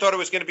Goran thought it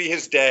was going to be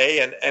his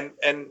day.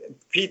 And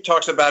Pete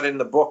talks about it in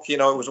the book. It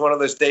was one of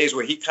those days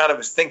where he kind of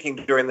was thinking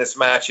during this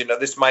match,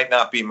 this might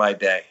not be my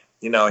day.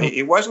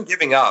 He wasn't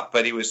giving up,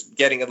 but he was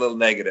getting a little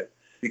negative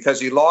because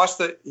he lost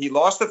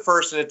the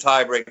first in a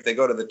tiebreak. They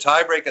go to the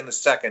tiebreak in the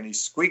second. He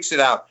squeaks it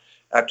out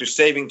after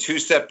saving 2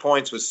 set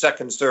points with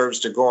second serves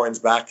to Goran's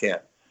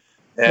backhand.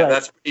 And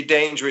that's pretty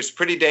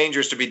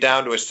dangerous to be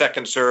down to a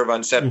second serve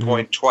on set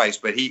point twice.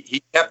 But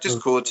he kept his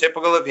cool,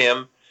 typical of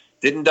him,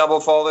 didn't double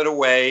fault it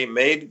away,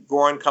 made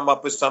Goran come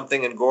up with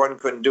something, and Goran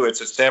couldn't do it.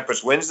 So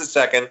Sampras wins the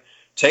second,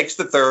 takes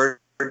the third.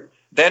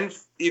 Then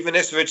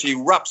Ivanisevic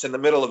erupts in the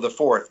middle of the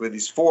fourth with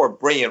these 4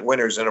 brilliant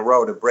winners in a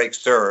row to break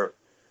serve.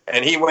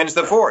 And he wins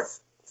the fourth.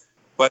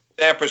 But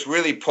Sampras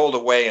really pulled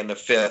away in the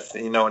fifth,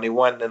 and he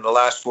won in the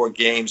last 4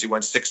 games. He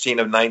won 16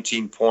 of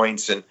 19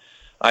 points. And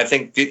I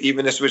think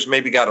Ivanisevic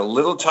maybe got a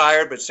little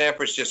tired, but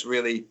Sampras just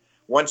really,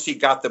 once he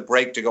got the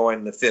break to go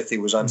in the fifth, he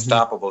was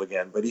unstoppable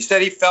again. But he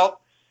said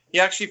he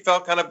actually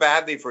felt kind of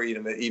badly for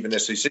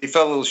Ivanisevic. He said he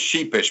felt a little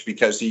sheepish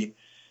because he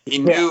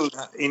knew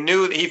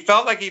he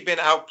felt like he'd been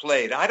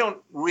outplayed. I don't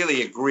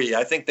really agree.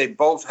 I think they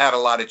both had a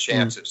lot of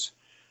chances.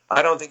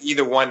 I don't think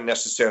either one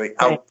necessarily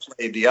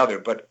outplayed the other,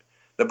 but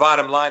the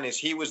bottom line is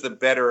he was the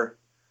better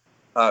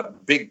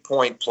big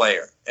point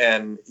player.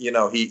 And,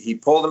 he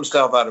pulled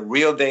himself out of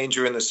real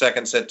danger in the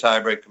second set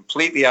tiebreak,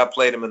 completely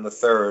outplayed him in the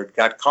third,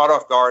 got caught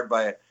off guard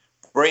by a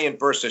brilliant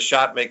burst of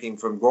shot making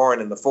from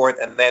Goran in the fourth,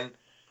 and then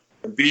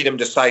beat him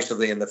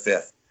decisively in the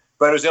fifth.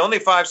 But it was the only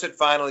 5-set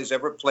final he's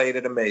ever played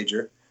at a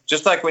major.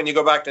 Just like when you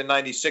go back to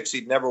 96,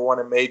 he'd never won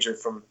a major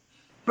from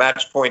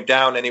match point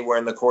down anywhere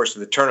in the course of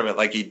the tournament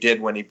like he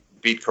did when he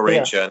beat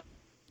Karincha.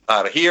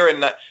 Here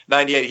in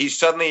 98, he's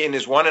suddenly in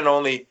his one and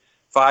only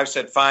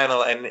 5-set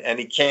final, and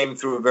he came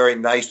through very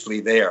nicely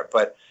there.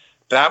 But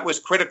that was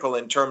critical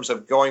in terms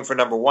of going for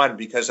number one,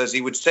 because as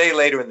he would say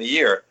later in the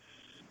year,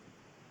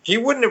 he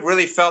wouldn't have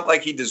really felt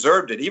like he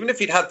deserved it, even if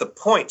he'd had the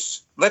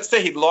points. Let's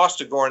say he'd lost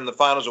to Goran in the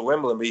finals of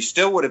Wimbledon, but he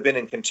still would have been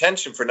in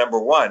contention for number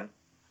one.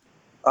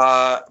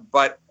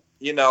 But,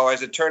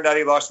 as it turned out,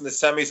 he lost in the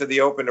semis of the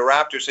Open to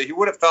Raptor. So he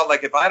would have felt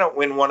like, if I don't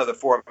win one of the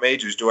 4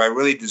 majors, do I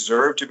really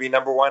deserve to be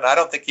number one? I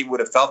don't think he would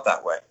have felt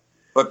that way.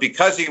 But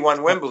because he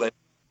won Wimbledon,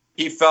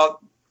 he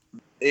felt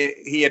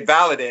he had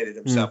validated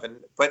himself.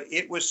 But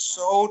it was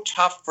so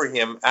tough for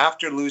him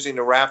after losing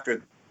to Raptor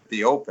at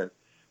the Open,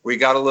 where he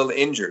got a little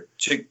injured.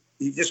 He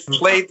just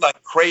played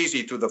like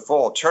crazy through the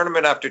fall,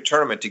 tournament after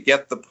tournament, to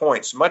get the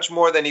points, much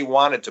more than he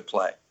wanted to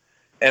play.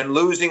 And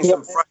losing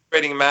some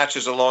frustrating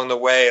matches along the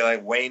way,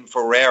 like Wayne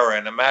Ferreira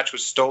and a match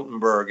with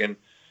Stoltenberg, and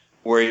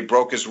where he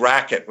broke his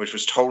racket, which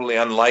was totally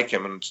unlike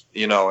him. And,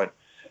 in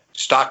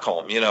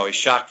Stockholm, he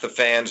shocked the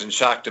fans and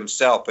shocked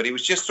himself. But he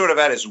was just sort of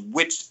at his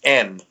wit's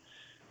end.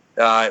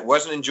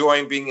 Wasn't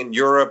enjoying being in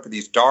Europe,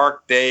 these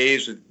dark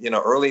days,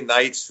 early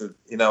nights,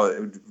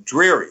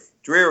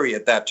 dreary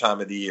at that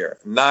time of the year,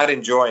 not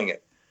enjoying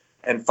it.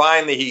 And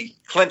finally, he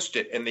clinched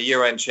it in the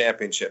year-end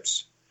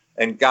championships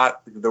and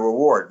got the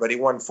reward. But he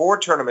won 4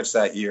 tournaments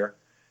that year.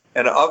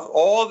 And of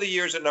all the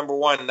years at number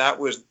one, that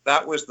was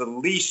the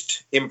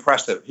least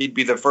impressive. He'd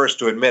be the first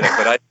to admit it.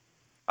 But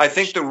I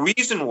think the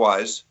reason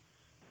was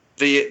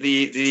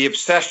the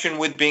obsession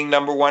with being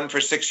number one for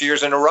 6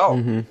 years in a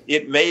row.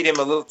 It made him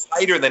a little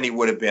tighter than he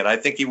would have been. I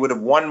think he would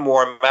have won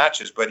more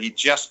matches, but he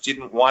just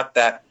didn't want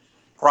that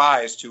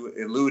prize to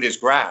elude his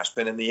grasp,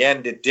 and in the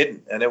end it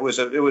didn't. And it was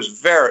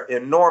very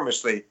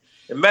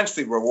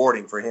immensely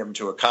rewarding for him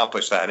to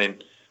accomplish that,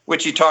 and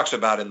which he talks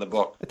about in the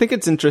book. I think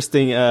it's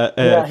interesting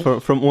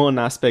from one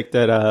aspect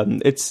that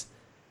it's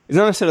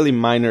not necessarily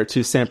minor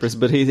to Sampras,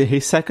 but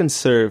his second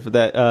serve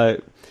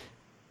that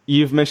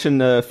you've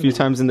mentioned a few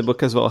times in the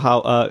book as well,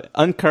 how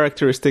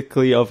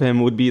uncharacteristically of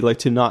him would be like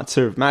to not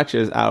serve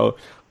matches out,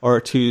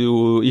 or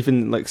to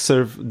even like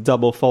serve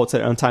double faults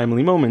at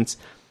untimely moments.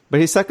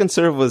 But his second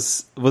serve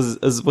was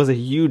a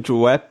huge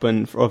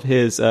weapon of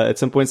his. At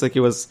some points, like he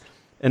was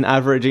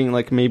averaging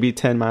like maybe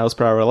 10 miles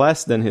per hour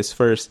less than his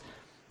first.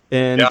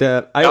 And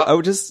I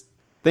was just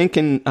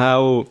thinking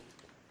how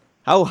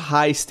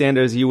high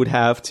standards you would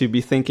have to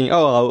be thinking, I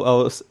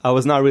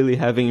was not really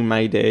having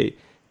my day,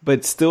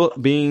 but still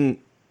being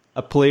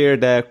a player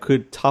that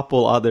could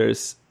topple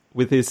others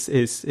with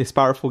his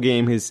powerful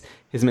game, his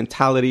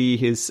mentality,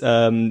 his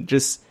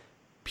just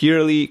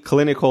purely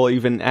clinical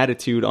even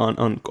attitude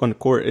on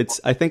court.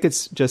 I think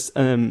it's just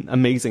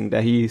amazing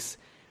that he's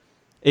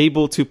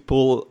able to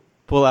pull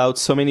out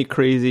so many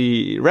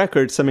crazy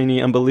records, so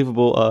many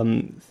unbelievable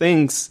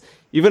things,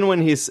 even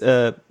when he's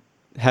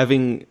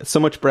having so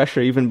much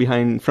pressure even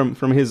behind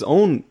from his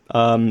own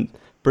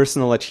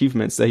personal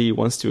achievements that he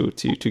wants to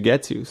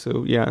get to.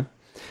 So yeah,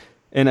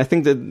 and I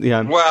think that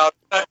Well,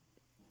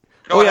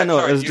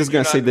 I was just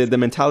gonna say the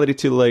mentality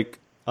to like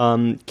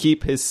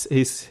keep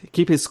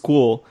his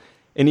cool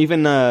and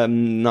even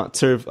not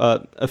serve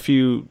a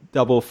few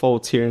double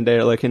faults here and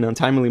there, like in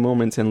untimely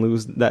moments, and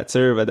lose that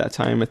serve at that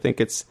time. I think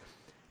it's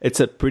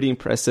a pretty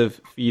impressive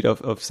feat of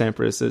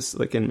Sampras's,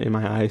 like in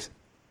my eyes.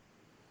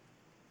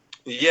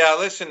 Yeah,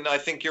 listen, I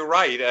think you're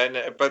right,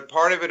 but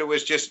part of it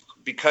was just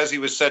because he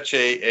was such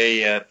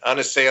a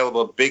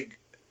unassailable big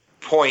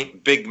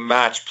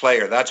match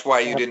player. That's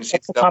why you didn't see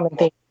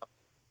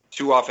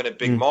too often at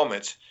big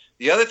moments.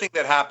 The other thing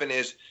that happened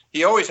is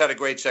he always had a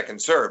great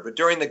second serve, but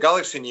during the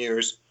Gullikson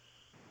years,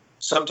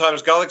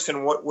 sometimes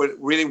Gullikson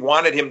really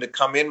wanted him to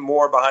come in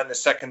more behind the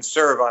second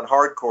serve on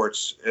hard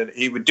courts. And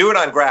he would do it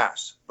on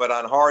grass, but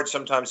on hard,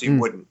 sometimes he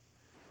wouldn't.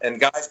 And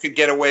guys could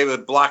get away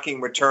with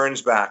blocking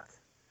returns back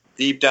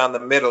deep down the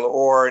middle,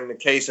 or in the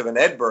case of an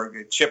Edberg,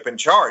 a chip and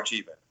charge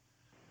even.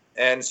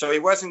 And so he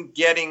wasn't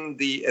getting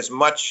as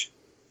much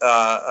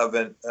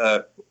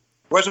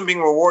wasn't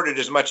being rewarded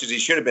as much as he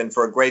should have been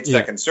for a great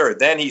second serve.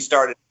 Then he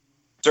started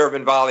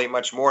serving volley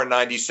much more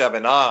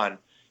 97 on.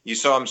 You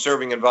saw him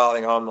serving and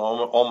volleying on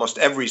almost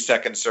every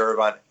second serve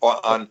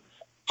on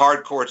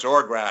hard courts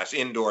or grass,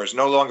 indoors.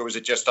 No longer was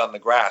it just on the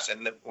grass.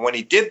 And when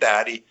he did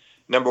that,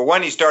 number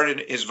one, he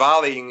started his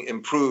volleying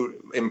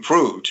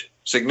improved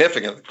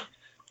significantly.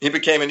 He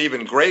became an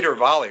even greater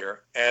volleyer,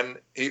 and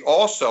he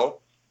also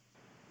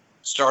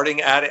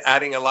starting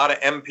adding a lot of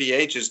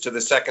MPHs to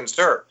the second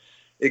serve.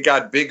 It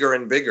got bigger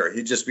and bigger.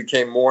 He just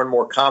became more and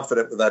more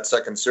confident with that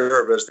second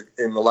serve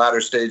in the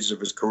latter stages of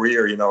his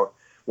career,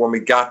 when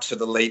we got to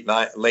the late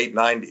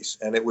 90s.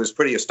 And it was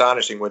pretty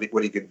astonishing what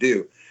he could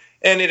do.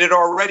 And it had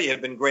already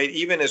been great.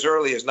 Even as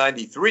early as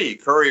 93,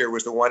 Courier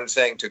was the one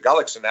saying to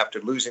Gullikson after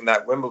losing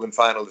that Wimbledon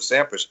final to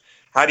Sampras,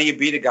 how do you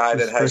beat a guy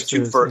that has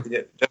two first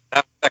serves?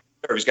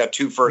 He's got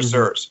two first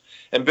serves.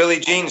 And Billie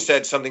Jean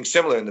said something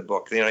similar in the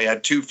book. He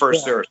had two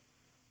first serves.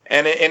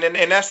 And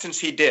in essence,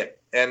 he did.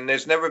 And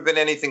there's never been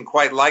anything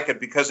quite like it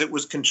because it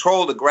was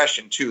controlled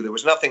aggression, too. There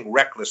was nothing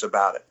reckless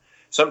about it.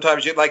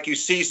 Sometimes you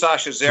see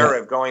Sasha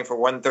Zverev going for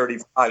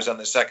 135s on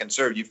the second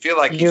serve. You feel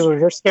like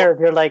you're scared.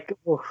 You're like,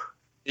 oof.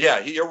 Yeah,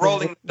 you're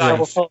rolling the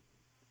dice.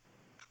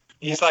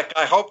 He's like,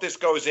 I hope this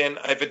goes in.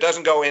 If it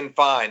doesn't go in,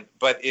 fine.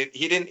 But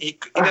he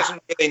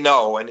doesn't really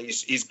know, and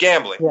he's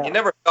gambling. Yeah. He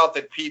never felt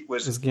that Pete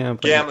was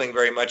gambling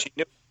very much. He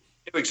knew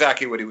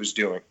exactly what he was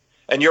doing.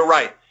 And you're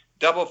right,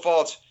 double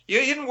faults. He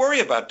didn't worry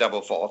about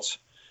double faults.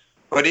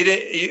 But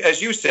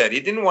as you said, he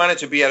didn't want it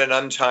to be at an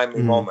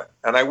untimely moment.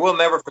 And I will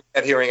never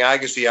forget hearing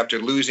Agassi after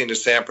losing to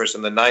Sampras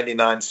in the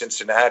 99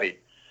 Cincinnati,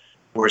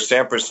 where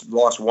Sampras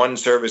lost one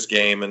service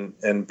game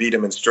and beat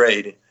him in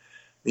straight.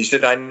 He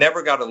said, I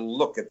never got a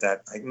look at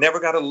that. I never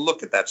got a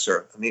look at that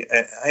serve.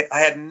 I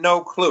had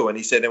no clue. And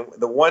he said, and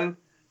the one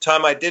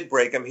time I did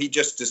break him, he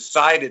just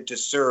decided to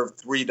serve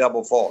three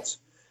double faults.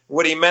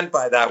 What he meant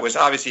by that was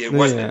obviously it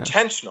wasn't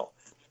intentional.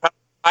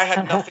 I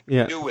had nothing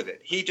to do with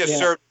it. He just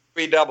served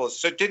three doubles.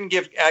 So it didn't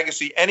give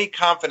Agassi any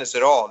confidence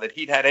at all that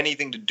he'd had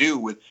anything to do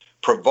with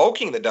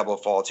provoking the double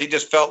faults. He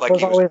just felt like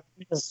he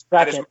was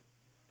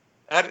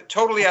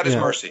totally at his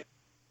mercy.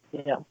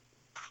 Yeah.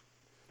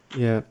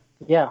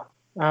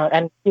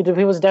 And he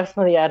was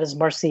definitely at his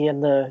mercy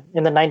in the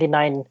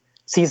 99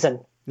 season.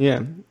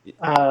 Yeah.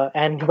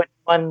 And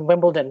won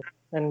Wimbledon,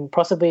 and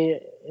possibly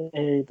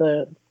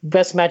the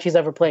best match he's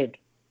ever played.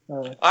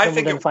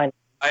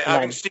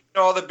 Having seen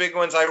all the big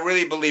ones, I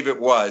really believe it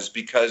was,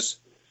 because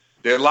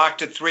they're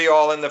locked at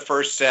 3-3 in the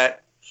first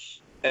set,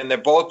 and they're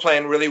both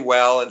playing really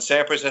well. And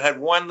Sampras had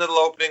one little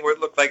opening where it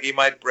looked like he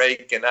might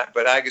break,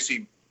 but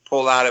Agassi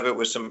pulled out of it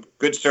with some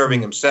good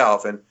serving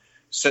himself. And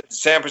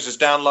Sampras is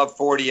down love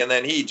 40, and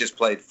then he just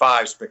played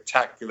 5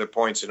 spectacular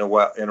points in a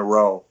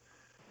row,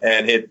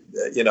 and hit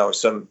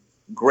some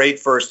great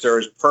first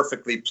serves,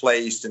 perfectly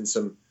placed, and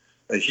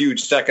a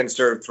huge second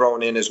serve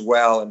thrown in as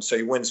well. And so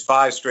he wins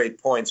 5 straight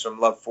points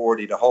from love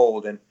 40 to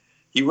hold, and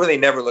he really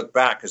never looked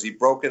back because he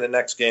broke in the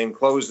next game,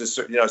 closed this.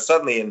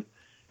 Suddenly in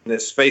the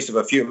space of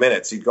a few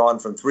minutes, he'd gone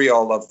from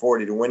 3-3 love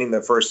 40 to winning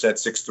the first set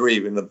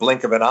 6-3 in the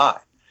blink of an eye.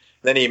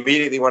 Then he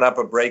immediately went up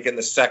a break in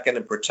the second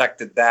and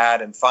protected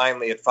that. And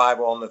finally, at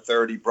 5-0 in the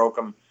third, he broke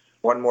him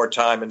one more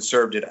time and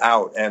served it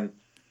out. And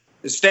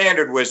the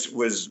standard was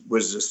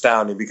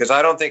astounding because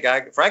I don't think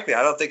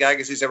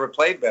Agassi's ever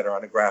played better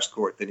on a grass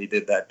court than he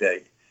did that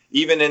day,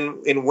 even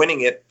in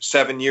winning it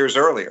 7 years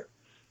earlier.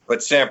 But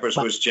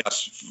Sampras was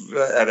just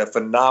at a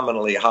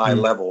phenomenally high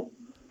level,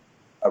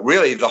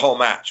 really the whole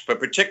match, but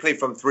particularly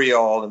from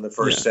 3-3 in the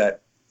first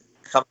set,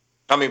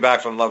 coming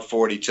back from love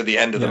 40 to the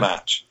end of the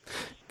match.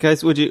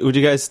 Guys, would you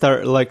guys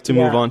start to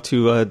move on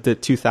to the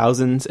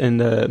 2000s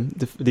and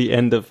the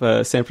end of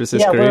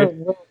Sampras's career?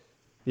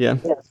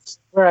 Yes,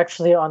 we're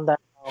actually on that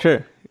now.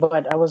 Sure.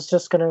 But I was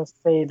just going to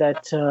say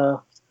that,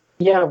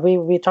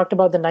 we talked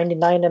about the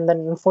 99, and then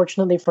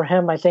unfortunately for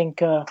him, I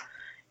think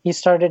he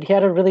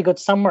had a really good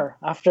summer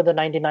after the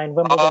 99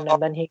 Wimbledon,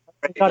 and then he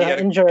got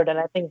injured, and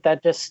I think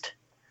that just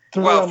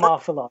threw him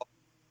off a lot.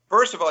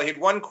 First of all, he'd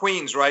won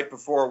Queens right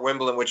before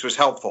Wimbledon, which was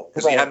helpful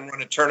because he hadn't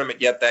won a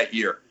tournament yet that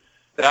year.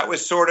 That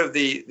was sort of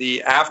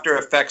the after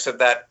effects of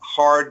that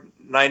hard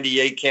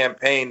 98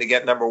 campaign to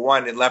get number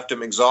one. It left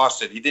him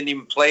exhausted. He didn't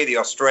even play the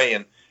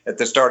Australian at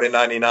the start of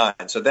 99.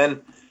 So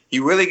then he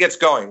really gets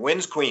going,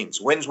 wins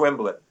Queens, wins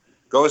Wimbledon,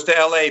 goes to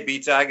L.A.,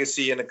 beats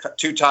Agassi in a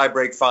 2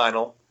 tiebreak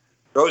final,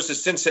 goes to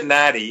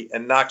Cincinnati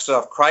and knocks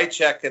off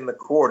Krajicek in the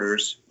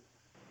quarters,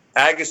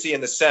 Agassi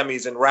in the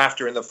semis, and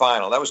Rafter in the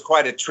final. That was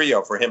quite a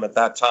trio for him at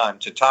that time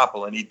to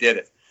topple, and he did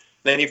it.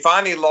 Then he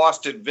finally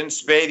lost to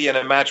Vince Spadey in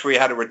a match where he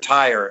had to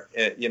retire,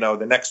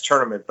 the next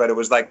tournament. But it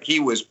was like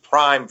he was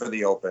primed for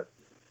the Open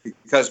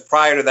because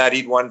prior to that,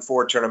 he'd won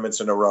 4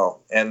 tournaments in a row.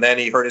 And then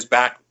he hurt his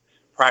back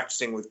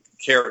practicing with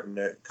Keratin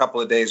a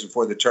couple of days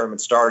before the tournament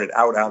started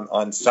out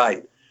on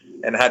site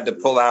and had to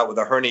pull out with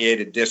a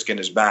herniated disc in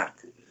his back.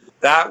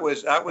 That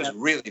was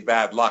really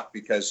bad luck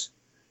because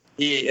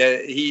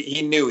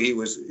he knew he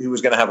was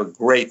going to have a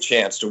great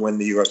chance to win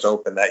the U.S.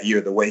 Open that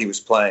year the way he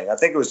was playing. I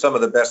think it was some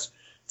of the best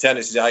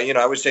tennis.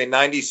 I would say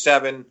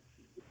 97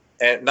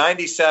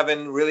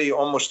 really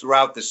almost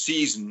throughout the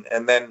season,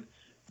 and then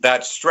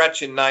that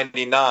stretch in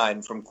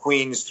 99 from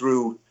Queens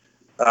through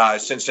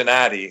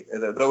Cincinnati.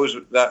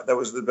 That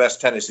was the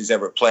best tennis he's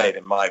ever played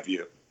in my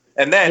view.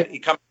 And then he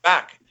comes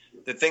back.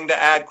 The thing to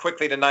add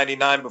quickly to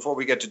 99 before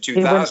we get to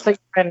 2000. He wins the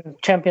Grand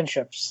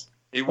Championships.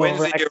 He wins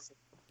the year.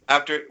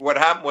 After what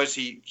happened was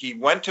he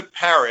went to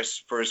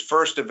Paris for his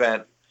first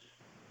event.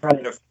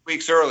 Right. A few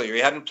weeks earlier. He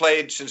hadn't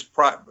played since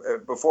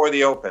before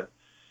the Open.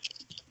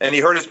 And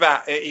he hurt his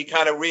back. He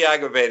kind of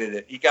re-aggravated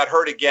it. He got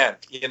hurt again,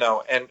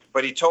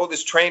 but he told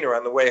his trainer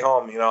on the way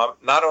home,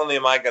 not only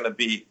am I going to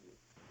be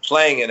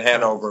playing in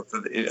Hanover,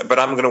 but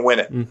I'm going to win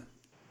it.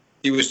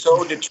 He was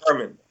so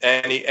determined.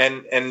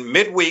 And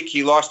midweek,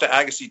 he lost to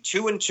Agassi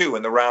 2-2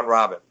 in the round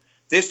robin.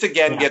 This,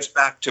 again, gets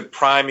back to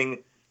priming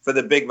for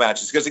the big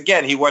matches. Because,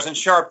 again, he wasn't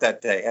sharp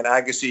that day. And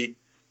Agassi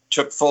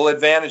took full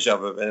advantage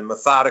of him and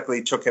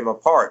methodically took him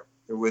apart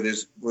with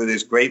his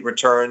great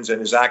returns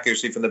and his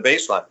accuracy from the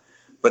baseline.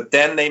 But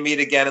then they meet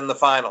again in the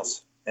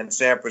finals, and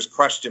Sampras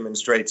crushed him in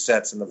straight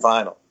sets in the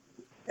final.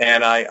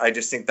 And I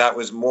just think that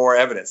was more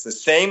evidence. The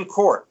same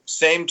court,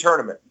 same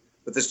tournament,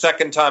 but the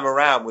second time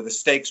around with the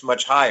stakes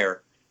much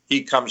higher,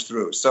 he comes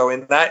through. So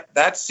in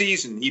that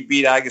season, he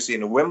beat Agassi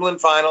in a Wimbledon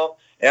final,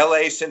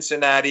 L.A.,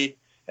 Cincinnati,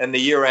 and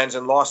the year ends,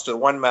 and lost to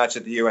one match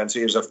at the year end. So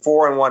he has a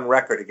 4-1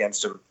 record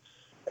against him.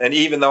 And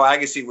even though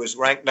Agassi was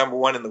ranked number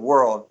 1 in the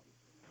world,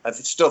 I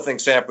still think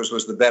Sampras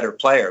was the better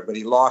player, but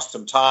he lost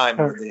some time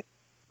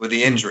with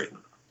the injury.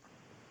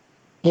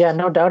 Yeah,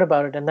 no doubt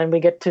about it. And then we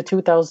get to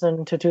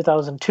 2000 to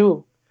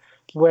 2002,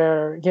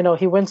 where,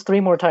 he wins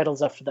 3 more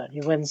titles after that. He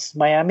wins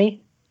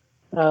Miami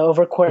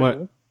over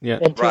Querrey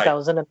in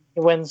 2000, and he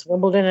wins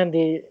Wimbledon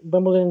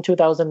in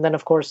 2000, then,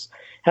 of course,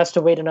 has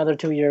to wait another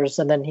 2 years,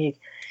 and then he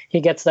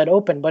gets that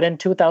Open. But in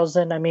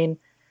 2000,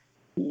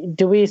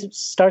 do we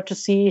start to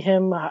see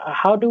him?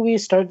 How do we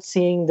start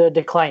seeing the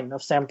decline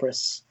of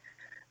Sampras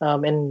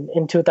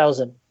in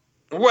 2000?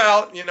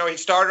 Well, he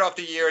started off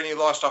the year and he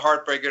lost a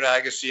heartbreaker to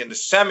Agassi in the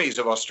semis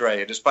of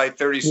Australia, despite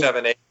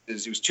 37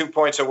 aces. He was 2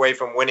 points away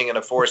from winning in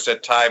a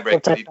 4-set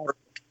tiebreak. But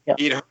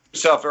he'd hurt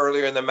himself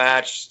earlier in the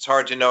match. It's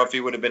hard to know if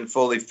he would have been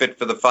fully fit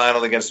for the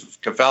final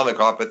against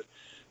Kafelnikov, but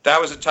that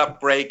was a tough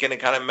break, and it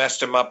kind of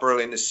messed him up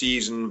early in the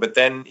season. But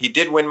then he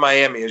did win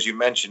Miami, as you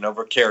mentioned,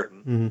 over Keratin.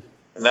 Mm-hmm.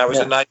 And that was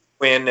a nice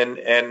win.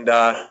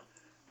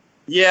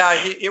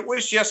 It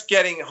was just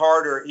getting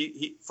harder.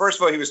 He first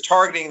of all, he was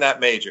targeting that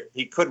major.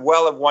 He could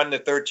well have won the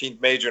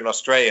 13th major in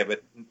Australia,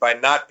 but by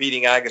not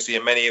beating Agassi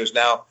in many, he was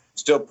now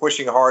still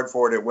pushing hard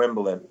for it at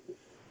Wimbledon.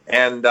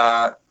 And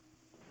then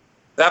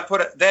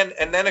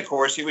of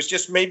course he was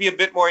just maybe a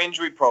bit more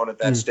injury prone at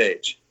that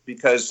stage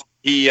because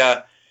he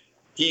hurt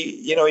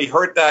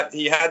that.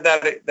 He had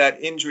that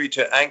injury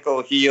to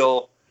ankle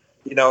heel.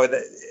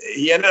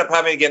 He ended up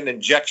having to get an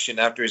injection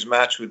after his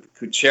match with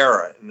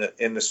Kuchera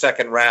in the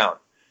second round.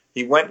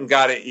 He went and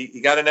got it.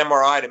 He got an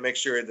MRI to make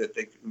sure that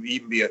they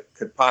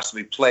could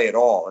possibly play at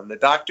all. And the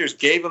doctors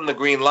gave him the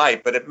green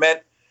light, but it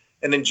meant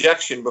an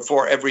injection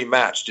before every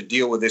match to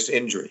deal with this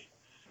injury,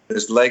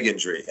 this leg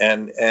injury.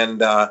 And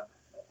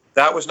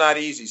that was not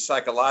easy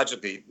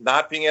psychologically,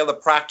 not being able to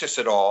practice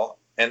at all,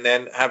 and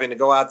then having to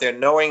go out there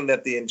knowing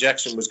that the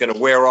injection was going to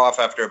wear off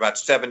after about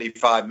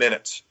 75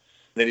 minutes,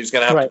 that he was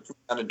going to have to put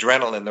on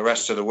adrenaline the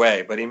rest of the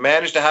way. But he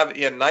managed to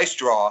he had a nice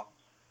draw.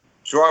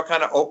 Draw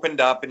kind of opened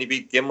up, and he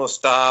beat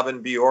Gimelstob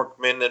and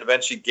Bjorkman, and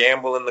eventually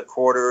Gamble in the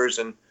quarters,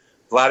 and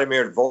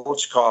Vladimir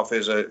Volchkov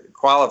is a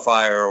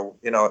qualifier.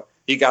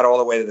 He got all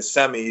the way to the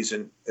semis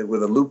and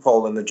with a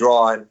loophole in the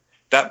draw.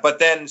 But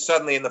then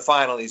suddenly in the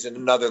final, he's in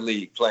another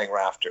league playing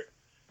Rafter.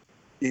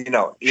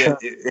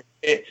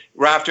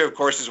 Rafter, of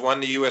course, has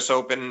won the U.S.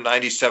 Open in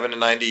 97 and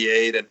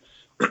 98,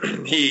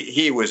 and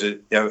he was a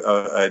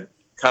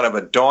kind of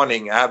a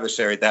daunting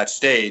adversary at that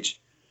stage,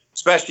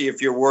 especially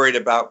if you're worried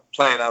about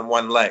playing on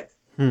one leg.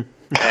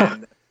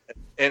 And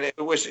and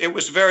it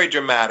was very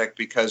dramatic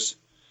because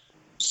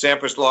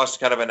Sampras lost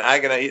kind of an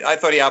agony. I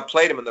thought he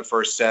outplayed him in the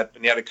first set,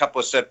 and he had a couple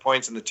of set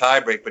points in the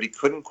tiebreak, but he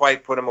couldn't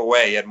quite put him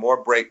away. He had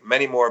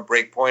many more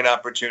break point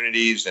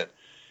opportunities, and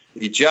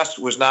he just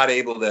was not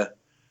able to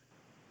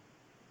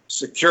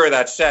secure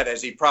that set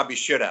as he probably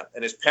should have.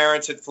 And his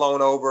parents had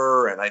flown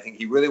over, and I think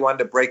he really wanted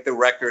to break the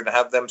record and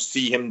have them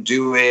see him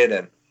do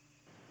it.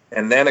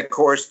 And then, of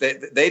course,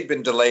 they'd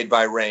been delayed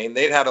by rain.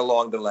 They'd had a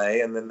long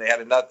delay, and then they had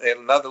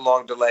another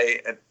long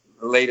delay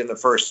late in the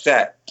first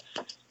set.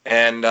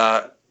 And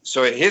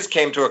so his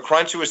came to a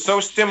crunch. It was so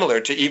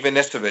similar to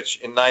Ivanisevic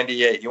in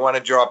 '98. You want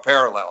to draw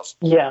parallels.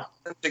 Yeah.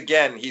 Once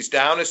again, he's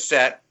down a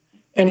set.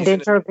 In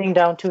danger of being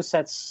down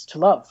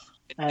 2-0.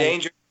 In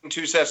danger of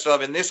being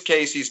 2-0. In this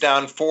case, he's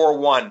down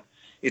 4-1.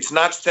 It's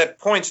not set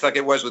points like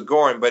it was with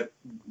Gorin, but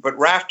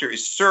Rafter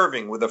is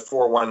serving with a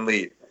 4-1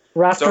 lead.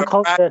 Rafter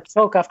called it a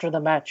choke after the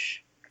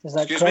match. Is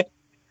that correct?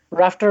 Me?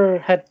 Rafter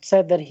had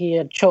said that he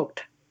had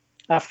choked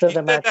after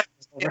the match.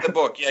 In the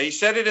book. Yeah, he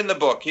said it in the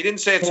book. He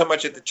didn't say it so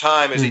much at the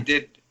time as he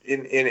did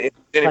in the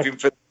interview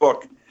for the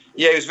book.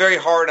 Yeah, he was very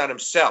hard on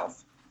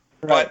himself.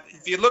 Right. But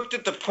if you looked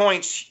at the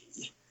points,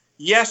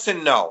 yes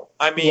and no.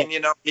 I mean,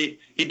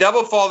 he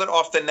double faulted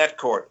off the net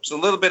cord. It was a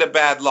little bit of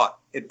bad luck.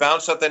 It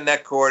bounced off the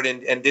net cord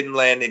and didn't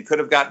land. He could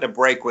have gotten a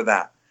break with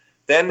that.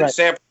 Then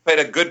Sampras played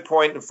a good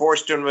point and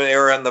forced him an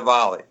error on the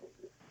volley.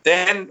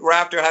 Then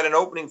Rafter had an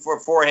opening for a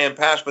forehand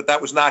pass, but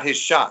that was not his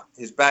shot.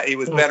 He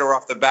was better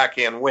off the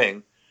backhand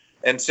wing.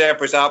 And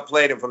Sampras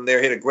outplayed him from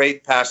there, hit a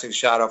great passing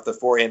shot off the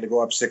forehand to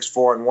go up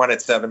 6-4 and won at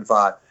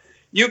 7-5.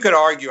 You could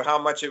argue how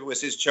much of it was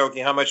his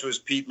choking, how much was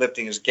Pete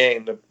lifting his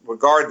game. But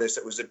regardless,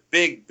 it was a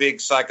big,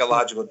 big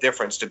psychological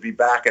difference to be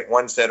back at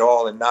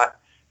 1-set-all and not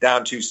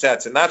down 2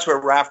 sets. And that's where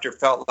Rafter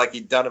felt like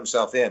he'd done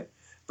himself in.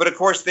 But, of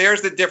course,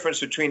 there's the difference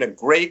between a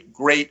great,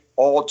 great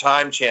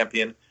all-time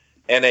champion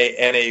and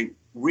a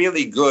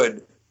really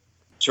good,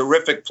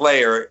 terrific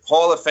player,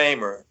 Hall of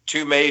Famer,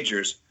 2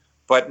 majors,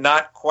 but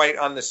not quite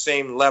on the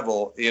same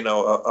level,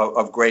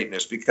 of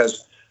greatness.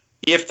 Because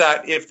if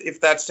that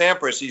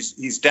Sampras,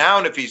 he's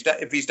down. If he's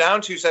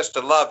down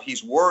 2-0,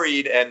 he's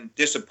worried and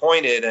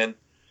disappointed.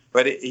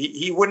 But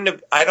he wouldn't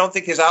have. I don't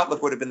think his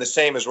outlook would have been the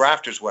same as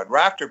Rafter's was.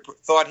 Rafter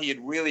thought he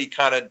had really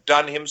kind of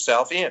done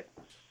himself in.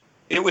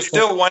 It was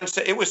still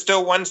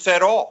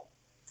 1-set-all.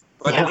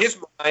 But in his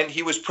mind,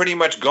 he was pretty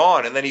much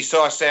gone. And then he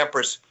saw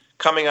Sampras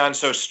coming on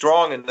so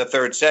strong in the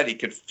third set. He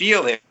could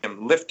feel him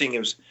lifting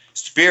his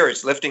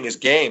spirits, lifting his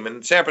game.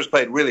 And Sampras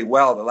played really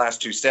well the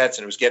last 2 sets,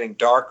 and it was getting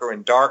darker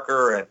and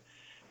darker. And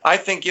I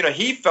think,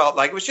 he felt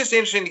like, it was just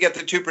interesting to get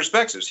the 2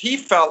 perspectives. He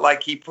felt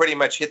like he pretty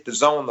much hit the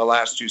zone the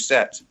last 2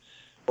 sets,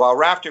 while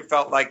Rafter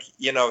felt like,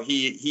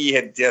 he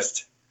had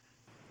just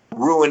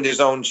ruined his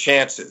own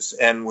chances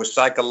and was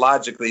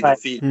psychologically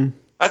defeated.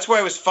 That's why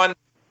it was fun to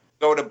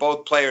go to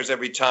both players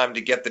every time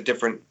to get the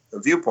different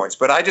viewpoints.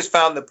 But I just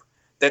found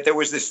that there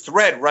was this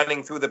thread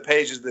running through the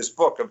pages of this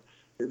book of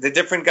the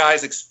different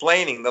guys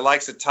explaining, the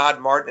likes of Todd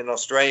Martin in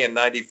Australia in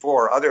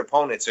 '94, other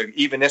opponents, or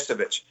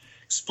Ivanisevic,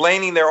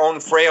 explaining their own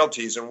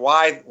frailties and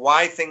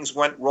why things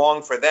went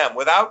wrong for them,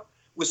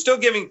 with still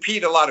giving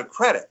Pete a lot of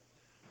credit.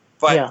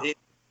 But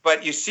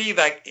but you see,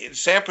 like,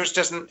 Sampras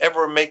doesn't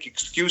ever make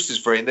excuses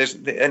for him,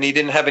 and he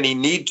didn't have any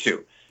need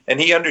to. And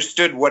he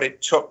understood what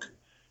it took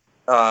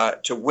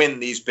to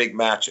win these big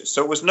matches.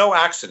 So it was no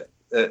accident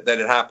that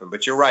it happened.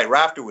 But you're right,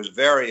 Rafter was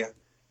very,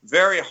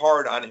 very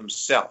hard on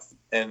himself,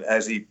 and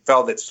as he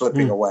felt it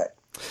slipping away.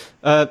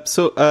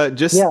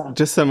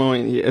 Just a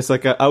moment. It's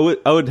like I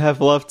would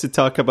have loved to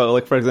talk about,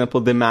 like, for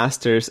example, the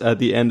Masters at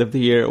the end of the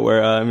year,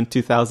 where in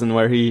 2000,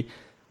 where he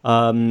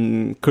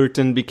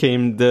Curtin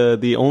became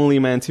the only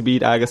man to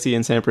beat Agassi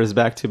and Sampras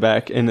back to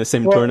back in the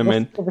same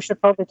tournament. We should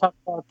probably talk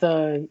about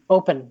the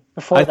Open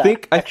before I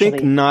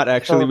think not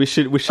actually. We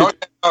should.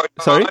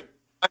 Sorry.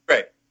 I'm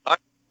great.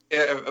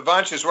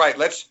 Vanch is right.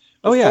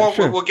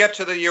 We'll get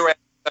to the year end.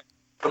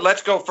 But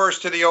let's go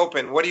first to the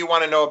Open. What do you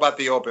want to know about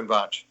the Open,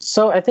 Vanch?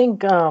 So I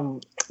think,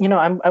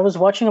 I was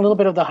watching a little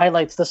bit of the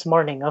highlights this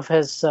morning of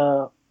his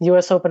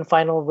U.S. Open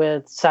final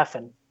with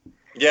Safin.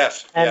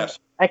 Yes.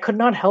 I could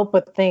not help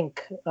but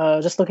think,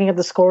 just looking at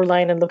the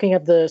scoreline and looking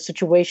at the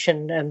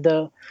situation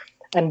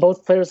and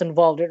both players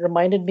involved, it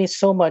reminded me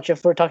so much,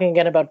 if we're talking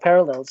again about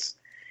parallels,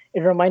 it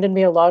reminded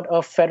me a lot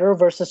of Federer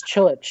versus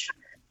Cilic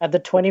at the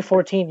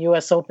 2014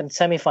 U.S. Open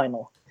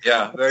semifinal.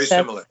 Yeah, very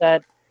similar.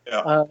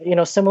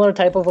 Similar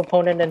type of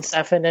opponent in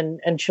Safin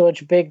and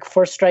Cilic, big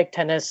first strike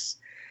tennis,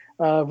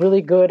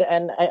 really good.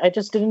 And I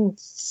just didn't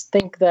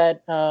think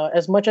that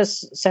as much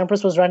as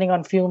Sampras was running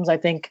on fumes, I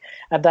think,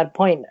 at that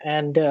point,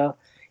 and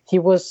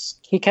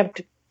he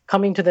kept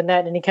coming to the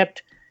net, and he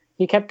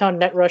kept on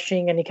net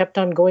rushing, and he kept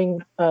on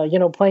going,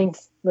 playing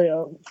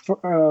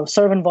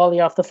serve and volley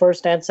off the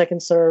first and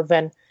second serve,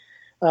 and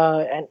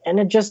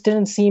it just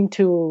didn't seem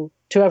to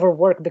ever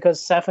work,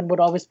 because Safin would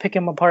always pick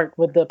him apart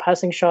with the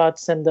passing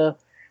shots and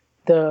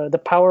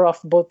the power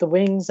off both the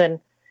wings. And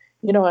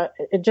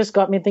it just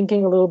got me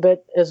thinking a little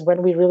bit, is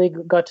when we really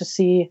got to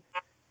see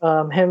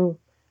him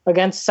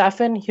against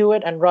Safin,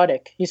 Hewitt, and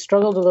Roddick. He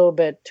struggled a little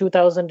bit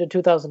 2000 to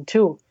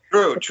 2002.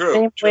 True.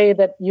 Same way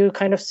that you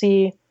kind of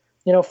see,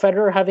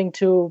 Federer having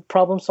to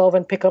problem solve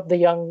and pick up the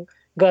young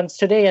guns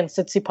today, and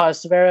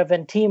Tsitsipas, Zverev,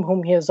 and Thiem,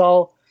 whom he is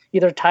all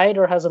either tied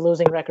or has a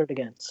losing record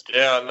against.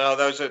 Yeah, no,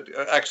 those are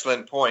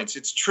excellent points.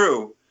 It's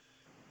true.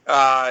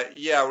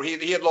 He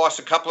had lost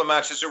a couple of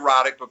matches to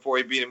Roddick before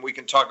he beat him. We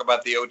can talk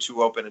about the O2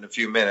 Open in a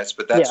few minutes,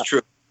 but that's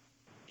true.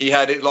 He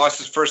lost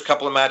his first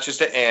couple of matches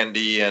to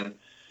Andy, and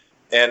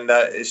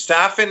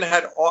Safin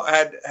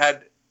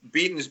had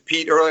beaten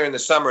Pete earlier in the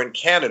summer in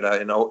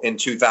Canada in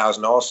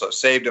 2000. Also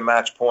saved a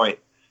match point,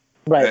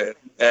 right?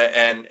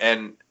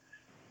 And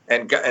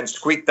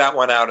squeaked that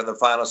one out in the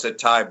final set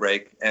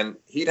tiebreak. And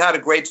he'd had a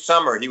great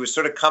summer. He was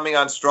sort of coming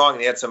on strong,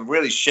 and he had some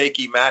really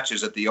shaky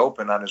matches at the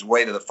Open on his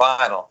way to the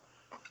final.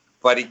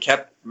 But he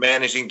kept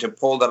managing to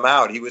pull them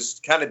out. He was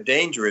kind of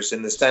dangerous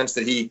in the sense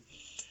that he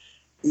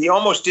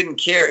almost didn't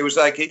care. It was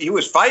like he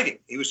was fighting.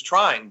 He was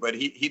trying, but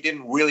he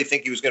didn't really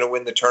think he was going to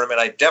win the tournament.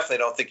 I definitely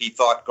don't think he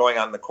thought going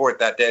on the court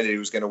that day that he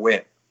was going to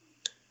win.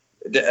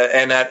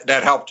 And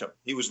that helped him.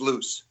 He was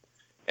loose.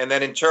 And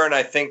then in turn,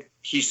 I think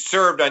he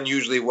served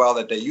unusually well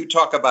that day. You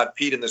talk about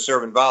Pete in the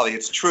serve and volley.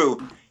 It's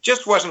true.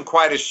 Just wasn't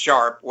quite as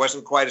sharp,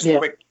 wasn't quite as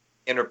quick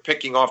in or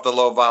picking off the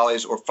low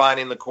volleys or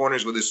finding the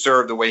corners with his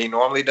serve the way he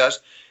normally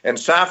does. And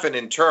Safin,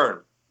 in turn,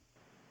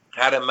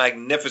 had a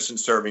magnificent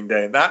serving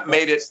day. And that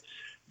made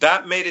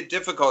it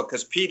difficult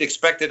because Pete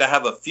expected to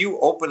have a few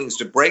openings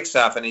to break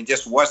Safin. He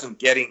just wasn't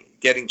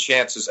getting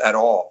chances at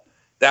all.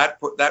 That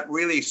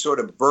really sort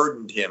of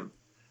burdened him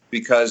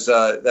because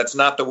that's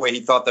not the way he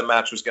thought the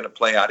match was going to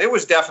play out. It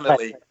was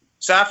definitely,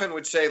 Safin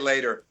would say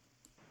later,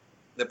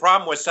 the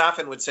problem was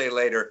Safin would say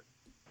later,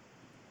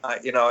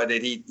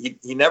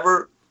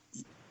 that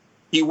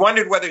he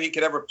wondered whether he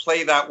could ever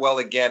play that well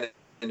again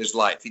in his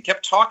life. He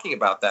kept talking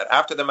about that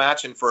after the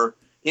match and for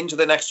into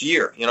the next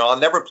year. I'll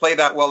never play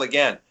that well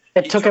again.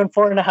 It took him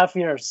 4.5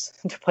 years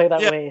to play that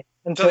way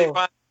until he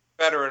finally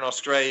better in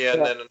Australia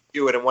and then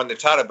Hewitt and won the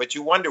title. But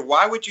you wonder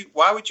why would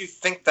you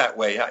think that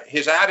way?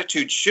 His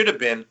attitude should have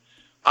been,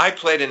 I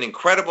played an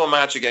incredible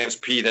match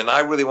against Pete, and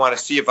I really want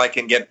to see if I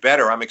can get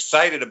better. I'm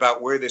excited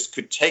about where this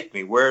could take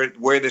me,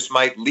 where this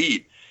might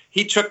lead.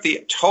 He took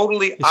the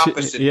totally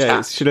opposite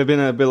tack. It should have been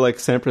a bit like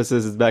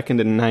Sampras's back in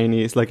the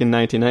 90s, like in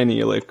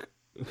 1990,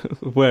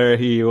 where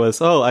he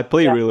was, I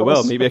play really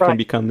well. Maybe I can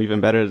become even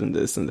better than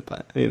this in the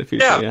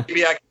future. Yeah,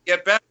 maybe I can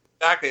get better.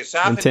 Exactly.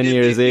 Safin and 10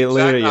 years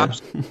later,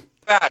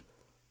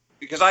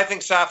 because I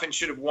think Safin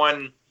should have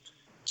won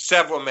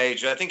several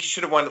majors. I think he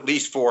should have won at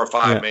least 4 or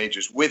 5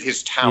 majors with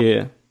his talent.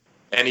 Yeah.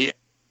 And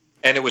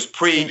it was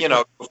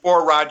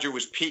before Roger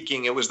was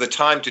peaking. It was the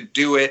time to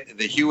do it.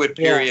 The Hewitt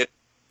period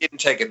didn't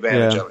take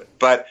advantage of it.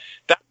 But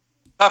that was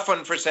a tough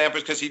one for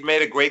Sampras because he'd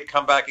made a great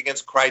comeback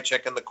against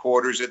Krajicek in the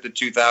quarters at the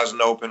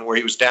 2000 Open, where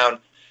he was down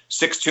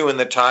 6-2 in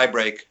the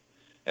tiebreak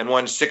and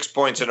won 6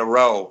 points in a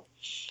row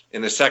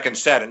in the second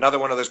set. Another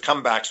one of those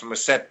comebacks from a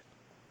set,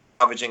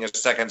 salvaging a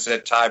second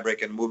set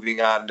tiebreak and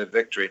moving on to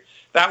victory.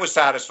 That was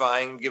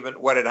satisfying given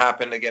what had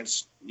happened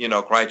against,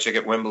 Krajicek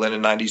at Wimbledon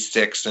in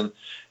 96. And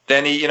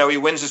then he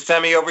wins the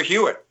semi over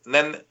Hewitt.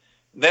 And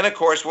then of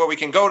course, we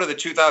can go to the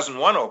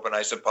 2001 Open,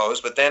 I suppose,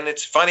 but then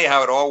it's funny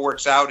how it all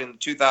works out in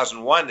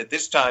 2001. At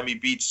this time, he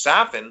beats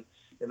Safin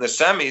in the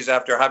semis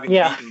after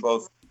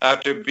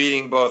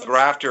beating both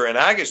Rafter and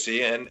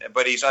Agassi,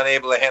 but he's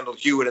unable to handle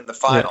Hewitt in the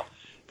final.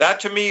 That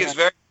to me is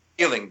very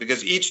appealing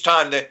because each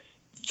time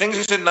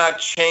things did not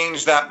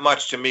change that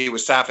much to me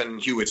with Safin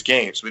and Hewitt's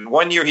games. I mean,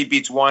 one year he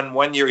beats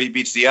one year he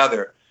beats the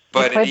other.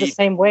 But he played the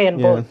same way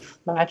in both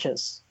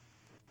matches.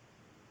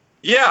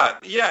 Yeah,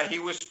 he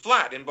was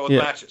flat in both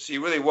matches. He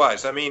really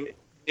was. I mean,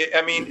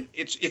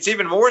 it's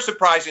even more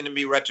surprising to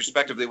me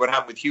retrospectively what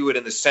happened with Hewitt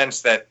in the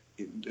sense that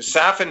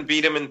Safin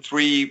beat him in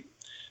 3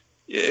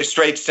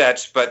 straight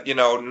sets, but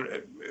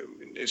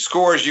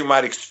scores you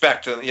might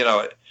expect.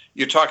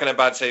 You're talking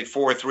about say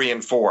 4-3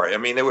 and 4. I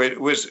mean, it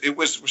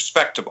was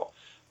respectable.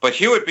 But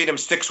Hewitt beat him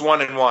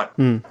 6-1 and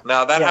 1.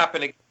 Now that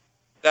happened.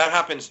 That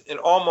happens in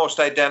almost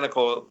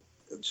identical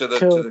to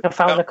the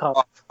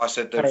loss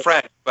at the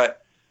French, but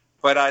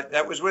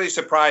that was really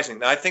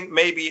surprising. I think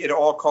maybe it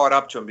all caught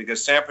up to him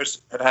because Sampras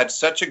had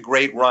such a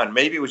great run.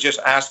 Maybe it was just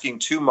asking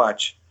too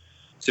much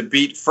to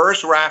beat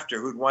first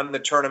Rafter, who'd won the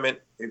tournament.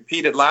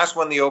 Pete had last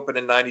won the Open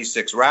in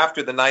 96.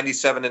 Rafter, the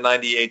 97 and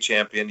 98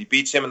 champion. He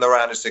beats him in the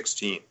round of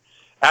 16.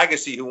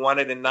 Agassi, who won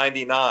it in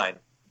 99.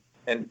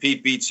 And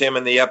Pete beats him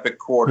in the epic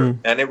quarter.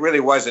 And it really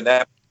was an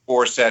epic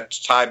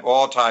 4-set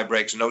all tie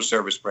breaks, no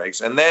service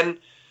breaks. And then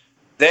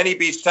he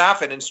beats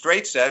Safin in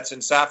straight sets,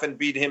 and Safin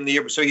beat him the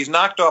year. So he's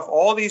knocked off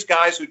all these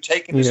guys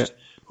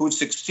who'd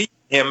succeeded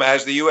him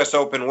as the U.S.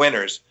 Open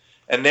winners.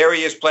 And there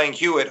he is playing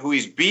Hewitt, who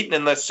he's beaten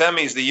in the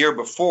semis the year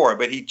before.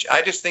 But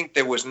I just think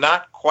there was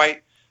not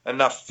quite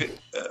enough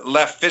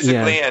left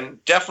physically,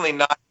 and definitely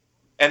not.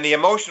 And the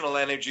emotional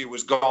energy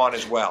was gone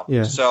as well.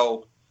 Yeah.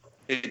 So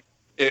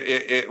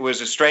it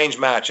was a strange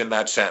match in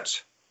that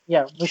sense.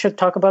 Yeah, we should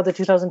talk about the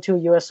 2002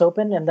 U.S.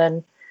 Open, and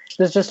then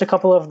there's just a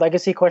couple of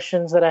legacy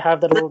questions that I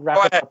have that will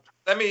wrap it up.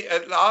 let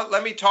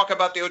me talk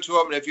about the O2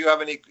 Open. If you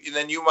have any,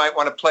 then you might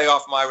want to play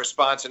off my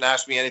response and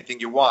ask me anything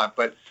you want.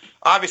 But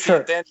obviously,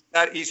 Sure. then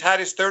he's had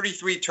his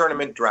 33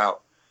 tournament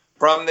drought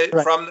from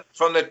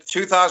the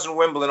 2000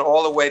 Wimbledon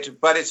all the way to.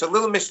 But it's a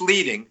little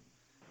misleading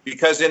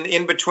because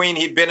in between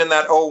he'd been in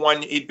that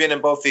 01, he'd been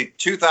in both the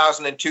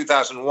 2000 and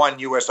 2001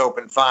 U.S.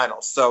 Open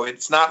finals. So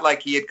it's not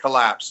like he had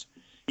collapsed.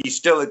 He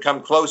still had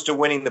come close to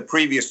winning the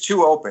previous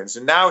two Opens,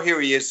 and now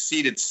here he is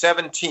seated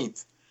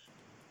 17th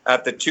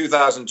at the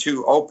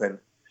 2002 Open,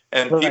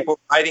 and people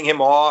writing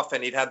him off,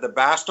 and he'd had the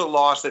Bastel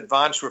loss that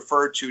Vance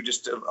referred to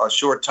just a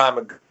short time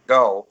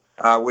ago,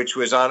 which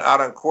was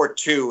out on court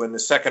 2 in the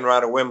second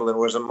round of Wimbledon,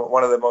 was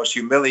one of the most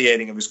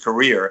humiliating of his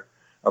career.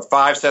 A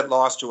 5-set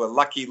loss to a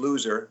lucky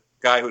loser,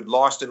 guy who'd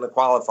lost in the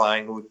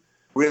qualifying, who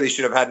really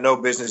should have had no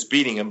business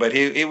beating him, but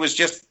he was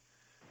just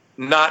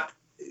not.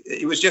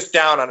 He was just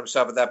down on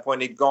himself at that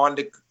point. He'd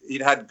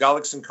had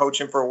Gullickson coach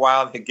him for a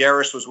while, and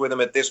Higueras was with him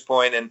at this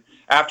point. And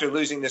after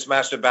losing this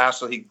match to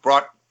Basel, he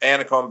brought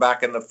Annacone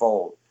back in the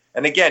fold.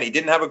 And again, he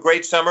didn't have a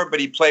great summer, but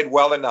he played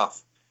well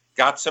enough.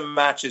 Got some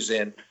matches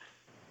in.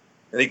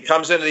 And he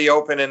comes into the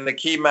Open, and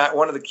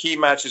one of the key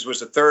matches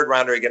was the third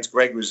rounder against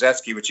Greg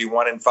Ruzetsky, which he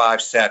won in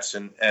 5 sets.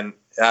 And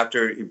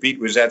after he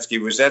beat Ruzetsky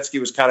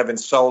was kind of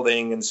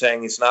insulting and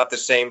saying he's not the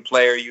same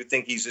player. You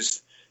think he's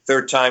this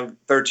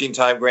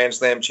 13-time Grand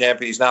Slam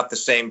champion. He's not the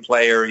same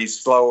player. He's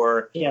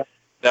slower. Yeah.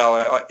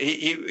 No,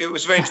 it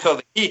was very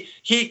insulting.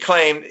 He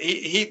claimed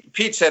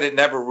Pete said it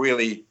never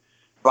really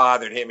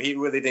bothered him. He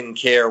really didn't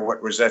care what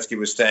Ruzetsky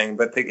was saying,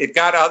 but it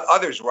got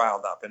others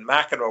riled up. And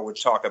McEnroe would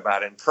talk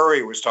about it, and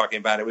Curry was talking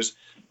about it. It was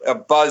a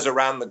buzz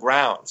around the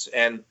grounds.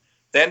 And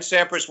then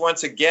Sampras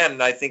once again,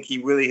 I think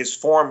his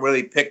form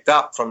really picked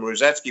up from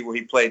Ruzetsky, where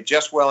he played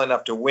just well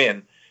enough to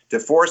win, to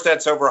 4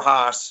 sets over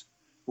Haas,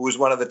 who was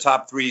one of the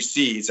top 3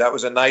 seeds. That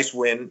was a nice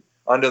win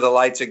under the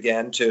lights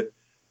again, to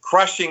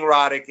crushing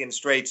Roddick in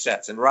straight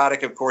sets. And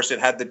Roddick, of course, it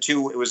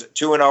was a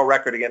 2-0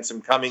 record against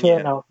him coming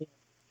in. No.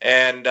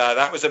 And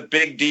that was a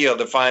big deal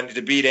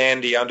to beat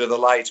Andy under the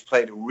lights.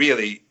 Played a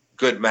really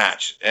good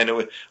match. And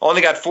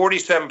only got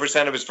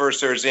 47% of his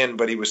first serves in,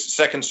 but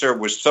second serve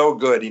was so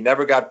good. He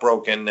never got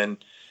broken. And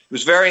he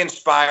was very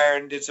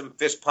inspired, did some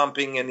fist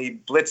pumping, and he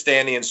blitzed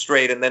Andy in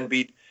straight and then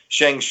beat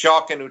Sheng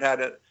Schocken, who'd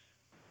had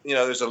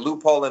there's a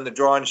loophole in the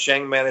draw, and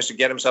Sheng managed to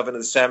get himself into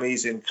the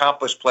semis. An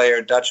accomplished player,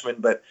 Dutchman,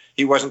 but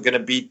he wasn't going to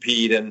beat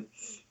Pete. And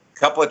a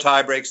couple of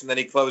tie breaks, and then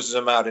he closes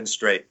him out in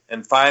straight.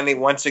 And finally,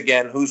 once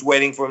again, who's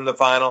waiting for him in the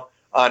final?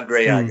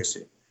 Andre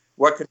Agassi.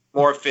 What could be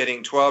more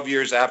fitting 12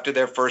 years after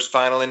their first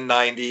final in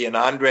 90? And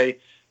Andre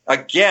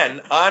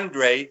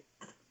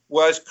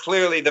was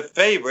clearly the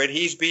favorite.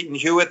 He's beaten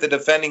Hewitt, the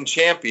defending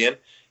champion.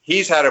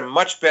 He's had a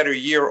much better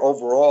year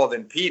overall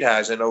than Pete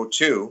has in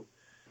 02.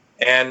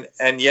 And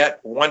yet,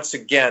 once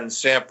again,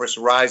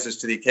 Sampras rises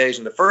to the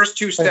occasion. The first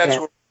 2 sets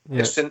were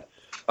distant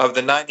of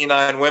the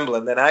 99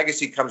 Wimbledon. Then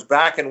Agassi comes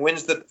back and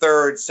wins the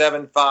third,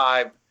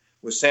 7-5,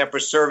 with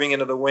Sampras serving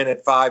into the win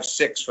at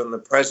 5-6 from the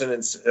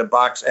president's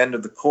box end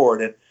of the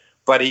court.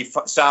 But he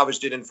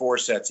salvaged it in 4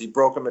 sets. He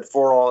broke him at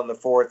 4-all in the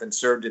fourth and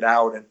served it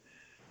out. And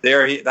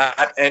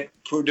that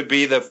proved to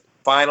be the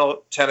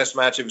final tennis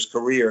match of his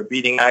career,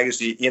 beating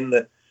Agassi in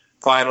the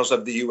finals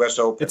of the U.S.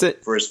 Open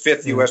for his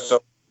 5th U.S.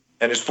 Open.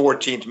 And his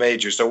 14th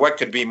major. So what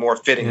could be more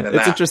fitting than that?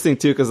 It's interesting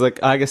too, because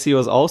Agassi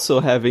was also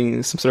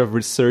having some sort of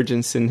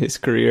resurgence in his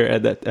career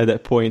at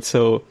that point.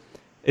 So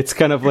it's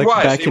kind of like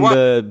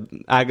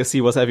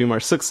Agassi was having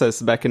more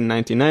success back in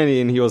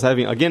 1990, and he was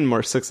having again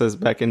more success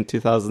back in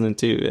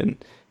 2002,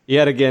 and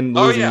yet again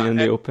losing in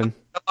the Open.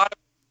 A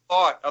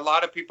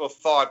lot of people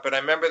thought, but I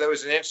remember there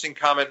was an interesting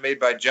comment made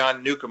by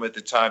John Newcomb at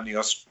the time, the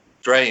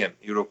Australian,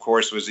 who of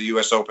course was the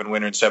U.S. Open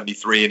winner in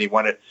 '73, and he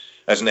won it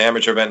as an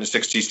amateur event in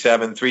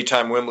 67,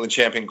 3-time Wimbledon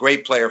champion,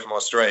 great player from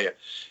Australia.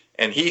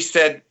 And he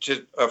said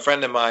to a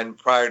friend of mine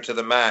prior to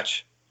the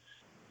match,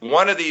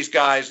 one of these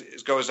guys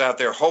goes out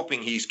there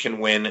hoping he can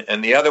win,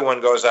 and the other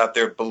one goes out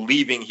there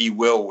believing he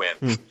will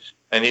win.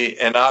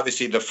 And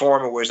obviously the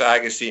former was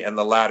Agassi and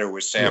the latter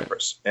was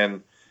Sampras. Yeah.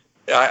 And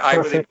I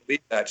really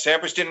believe that.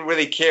 Sampras didn't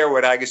really care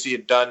what Agassi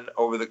had done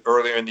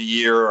earlier in the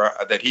year or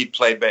that he'd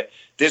played, but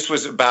this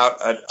was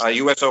about a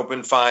U.S.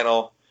 Open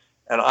final,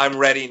 and I'm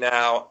ready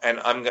now, and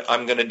I'm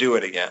going to do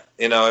it again.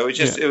 It was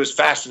just it was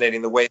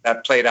fascinating the way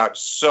that played out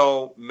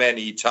so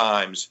many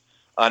times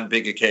on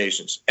big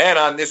occasions and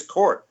on this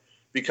court,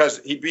 because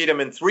he beat him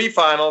in 3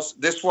 finals,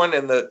 this one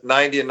in the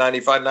 90 and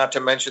 95, not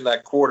to mention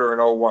that quarter in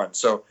 01.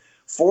 So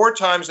 4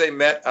 times they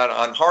met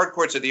on hard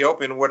courts at the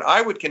Open, what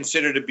I would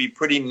consider to be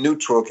pretty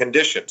neutral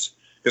conditions,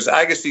 because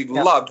Agassi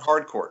loved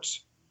hard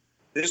courts.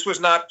 This was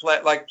not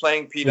like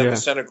playing Pete on the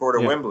center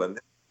court of Wimbledon.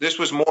 This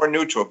was more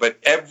neutral, but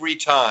every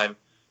time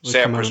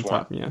Sampras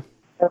won.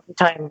 Every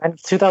time. And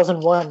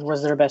 2001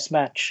 was their best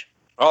match.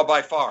 Oh,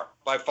 by far.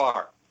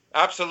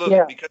 Absolutely.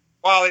 Yeah. Because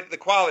the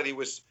quality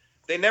was,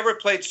 they never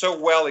played so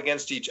well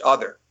against each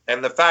other.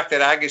 And the fact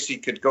that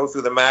Agassi could go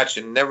through the match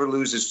and never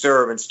lose his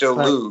serve and still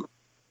lose.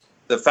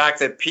 The fact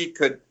that Pete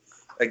could,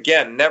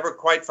 again, never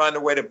quite find a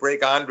way to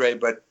break Andre,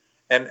 but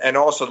and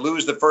also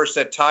lose the first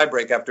set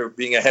tiebreak after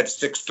being ahead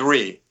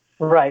 6-3.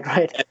 Right.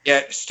 And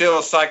yet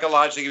still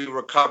psychologically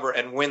recover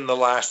and win the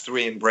last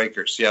 3 in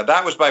breakers. Yeah,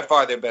 that was by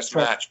far their best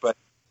match. But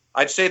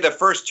I'd say the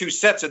first 2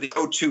 sets of the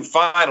 0-2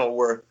 final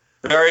were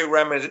very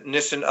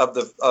reminiscent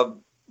of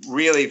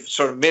really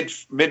sort of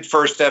mid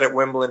first set at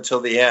Wimbledon till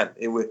the end.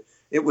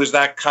 It was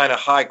that kind of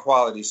high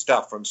quality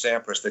stuff from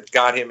Sampras that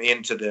got him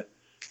into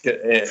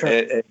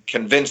a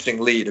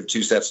convincing lead of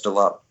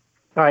 2-0.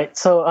 All right,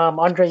 so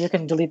Andre, you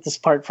can delete this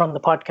part from the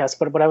podcast.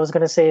 But what I was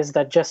going to say is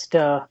that just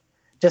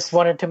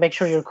wanted to make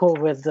sure you're cool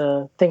with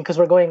the thing, because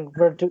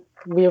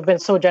we have been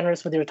so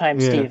generous with your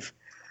time, Steve.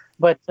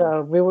 But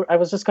I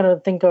was just going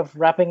to think of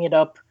wrapping it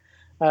up.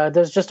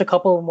 There's just a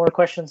couple more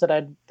questions that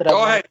I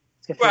go ahead.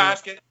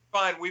 Ask it.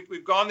 Fine.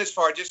 We've gone this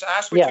far. Just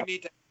ask what you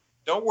need to.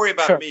 Don't worry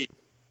about me.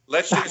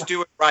 Let's just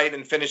do it right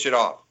and finish it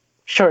off.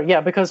 Sure.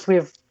 Yeah, because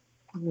we've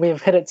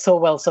hit it so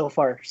well so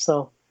far.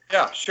 So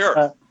yeah,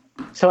 sure.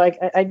 So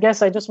I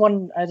guess I just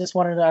wanted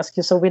to ask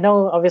you. So we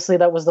know obviously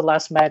that was the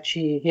last match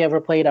he ever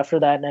played after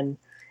that, and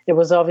it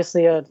was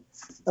obviously a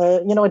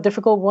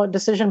difficult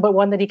decision, but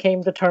one that he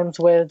came to terms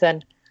with,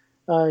 and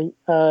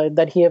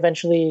that he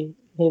eventually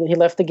he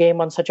left the game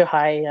on such a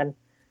high, and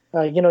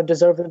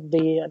deserved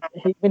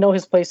we know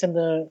his place in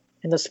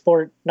the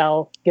sport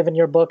now, given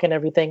your book and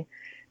everything.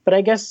 But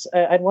I guess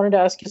I wanted to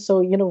ask you. So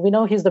we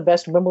know he's the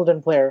best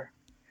Wimbledon player,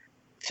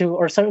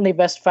 or certainly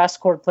best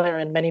fast court player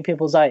in many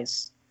people's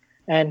eyes.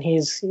 And he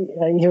was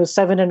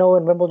 7-0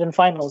 in Wimbledon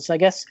finals. I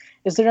guess,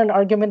 is there an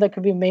argument that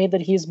could be made that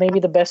he's maybe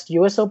the best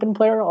U.S. Open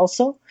player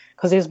also?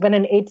 Because he's been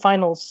in 8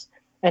 finals,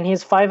 and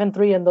he's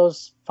 5-3 in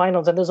those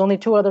finals. And there's only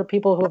 2 other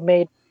people who have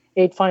made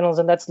 8 finals,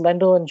 and that's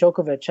Lendl and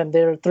Djokovic, and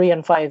they're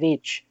 3-5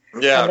 each.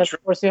 Yeah, and then,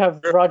 of course, you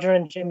have Roger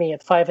and Jimmy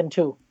at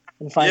 5-2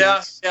 in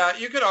finals. Yeah,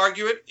 you could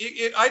argue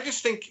it. I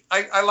just think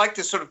I like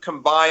to sort of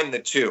combine the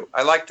two.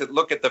 I like to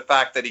look at the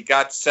fact that he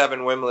got 7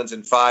 Wimbledons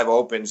and 5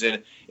 Opens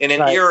in an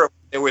era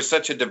there was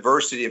such a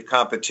diversity of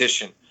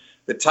competition.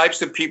 The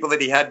types of people that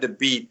he had to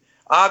beat.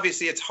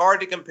 Obviously, it's hard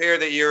to compare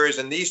the eras,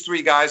 and these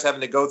 3 guys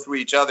having to go through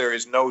each other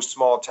is no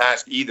small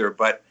task either.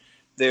 But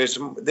there's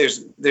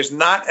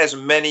not as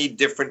many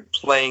different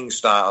playing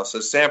styles. So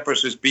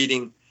Sampras was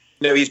beating,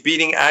 he's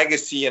beating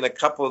Agassi in a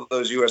couple of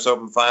those U.S.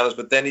 Open finals,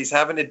 but then he's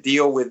having to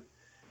deal with,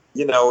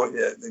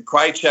 the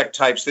Krajicek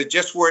types that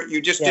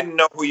didn't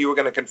know who you were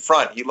going to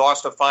confront. He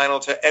lost a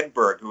final to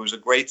Edberg, who was a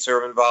great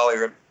serve and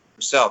volleyer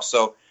himself.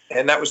 So.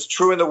 And that was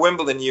true in the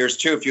Wimbledon years,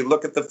 too. If you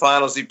look at the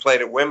finals he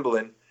played at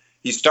Wimbledon,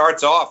 he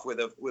starts off with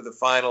the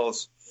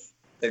finals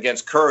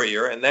against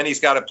Courier, and then he's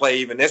got to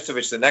play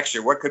Ivanisevic the next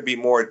year. What could be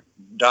more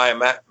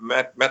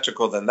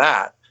diametrical than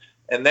that?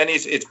 And then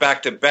it's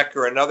back to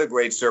Becker, another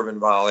great serve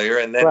and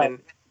volleyer. And then,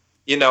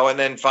 and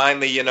then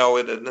finally, in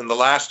the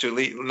last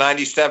 2,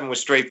 97 was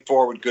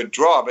straightforward, good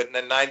draw. But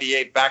then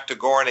 98, back to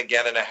Goran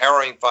again in a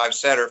harrowing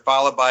 5-setter,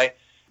 followed by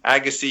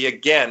Agassi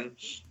again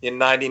in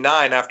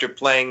 99 after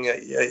playing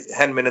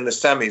Henman in the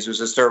semis,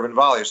 was a serve and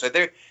volley. So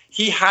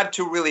he had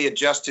to really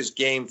adjust his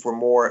game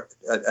for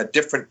a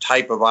different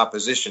type of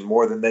opposition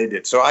more than they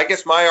did. So I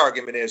guess my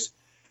argument is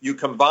you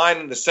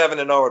combine the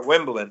 7-0 at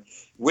Wimbledon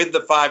with the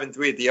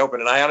 5-3 at the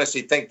Open, and I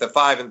honestly think the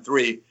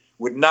 5-3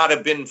 would not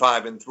have been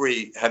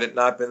 5-3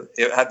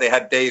 had they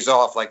had days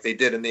off like they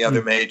did in the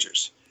other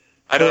majors.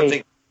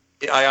 I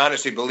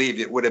honestly believe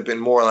it would have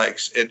been more like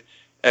it.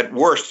 At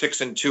worst,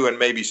 6-2 and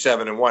maybe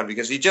 7-1,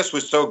 because he just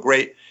was so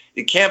great.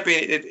 It can't be.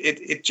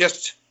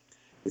 It's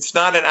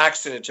not an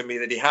accident to me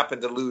that he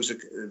happened to lose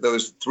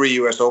those 3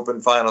 U.S. Open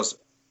finals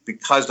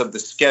because of the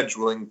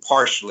scheduling,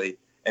 partially,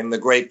 and the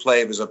great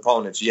play of his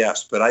opponents.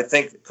 Yes, but I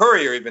think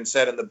Courier even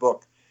said in the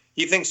book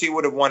he thinks he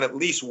would have won at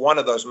least one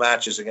of those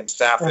matches against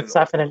Safin.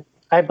 Safin,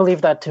 I believe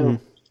that too.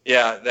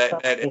 Yeah,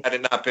 that had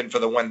it not been for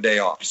the 1 day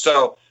off.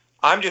 So.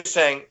 I'm just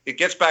saying it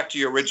gets back to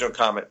your original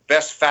comment.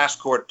 Best fast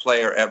court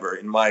player ever,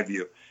 in my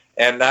view.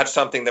 And that's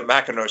something that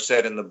McEnroe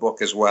said in the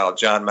book as well,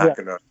 John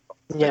McEnroe.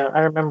 Yeah,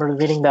 I remember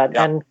reading that.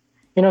 Yeah.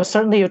 And,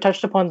 certainly you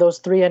touched upon those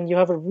 3, and you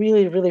have a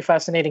really, really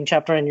fascinating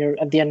chapter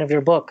at the end of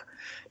your book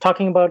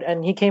talking about,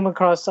 and he came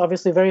across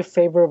obviously very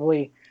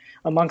favorably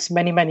amongst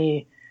many,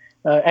 many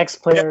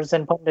ex-players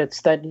and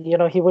pundits that,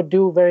 he would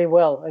do very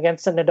well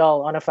against a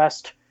Nadal on a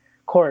fast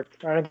court,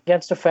 or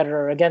against a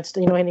Federer,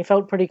 and he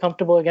felt pretty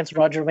comfortable against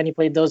Roger when he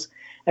played those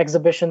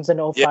exhibitions in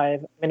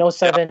 05, in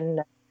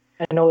 07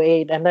 and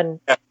 08. And then,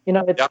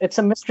 it's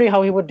a mystery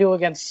how he would do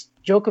against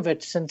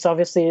Djokovic, since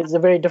obviously it's a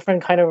very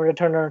different kind of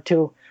returner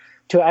to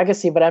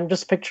Agassi. But I'm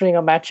just picturing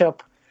a matchup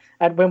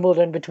at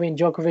Wimbledon between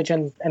Djokovic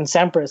and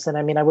Sampras.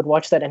 And I would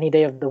watch that any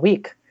day of the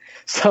week.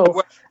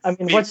 So,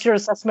 what's your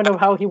assessment of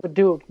how he would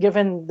do,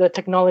 given the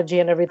technology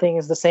and everything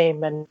is the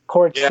same, and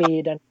court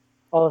speed and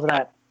all of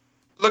that?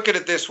 Look at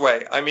it this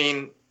way.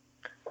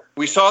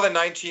 We saw the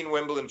 19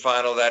 Wimbledon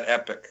final, that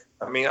epic.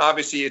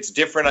 Obviously it's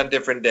different on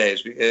different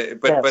days,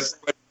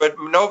 but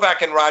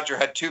Novak and Roger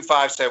had 2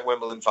 5-set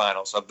Wimbledon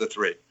finals of the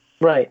 3.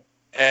 Right.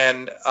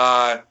 And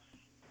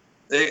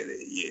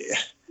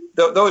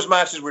those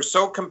matches were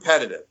so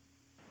competitive.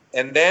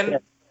 And then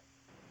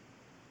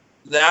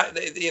that,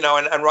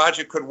 and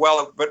Roger could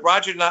well, but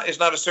Roger is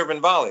not a serve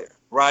and volleyer.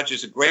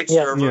 Roger's a great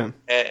server,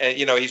 and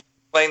he's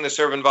playing the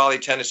serve and volley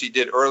tennis he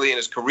did early in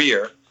his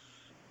career,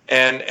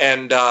 and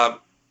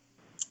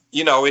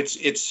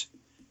it's.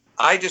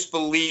 I just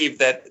believe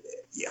that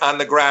on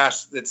the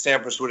grass that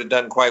Sampras would have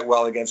done quite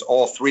well against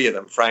all three of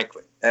them,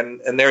 frankly.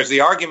 And there's the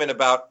argument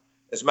about,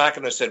 as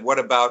McEnroe said, what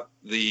about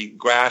the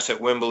grass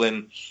at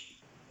Wimbledon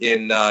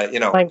in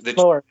the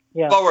slower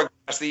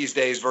grass these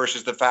days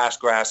versus the fast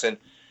grass? And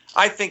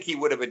I think he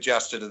would have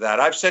adjusted to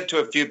that. I've said to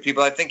a few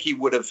people, I think he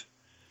would have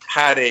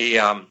had he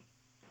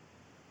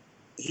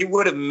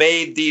would have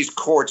made these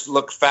courts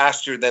look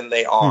faster than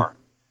they are.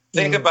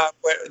 Think about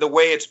the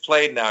way it's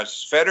played now.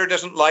 Federer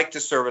doesn't like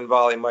to serve and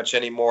volley much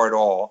anymore at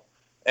all,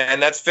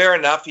 and that's fair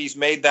enough. He's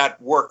made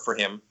that work for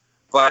him,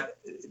 but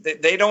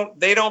they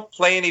don't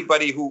play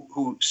anybody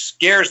who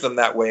scares them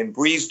that way and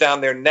breathes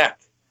down their neck,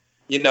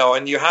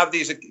 And you have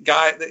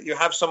you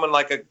have someone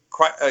like a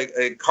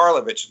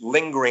Karlovic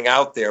lingering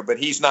out there, but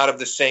he's not of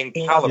the same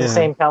caliber. The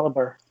same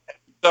caliber.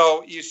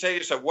 So you say to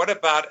yourself, what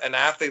about an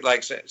athlete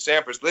like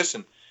Sampras?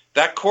 Listen,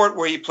 that court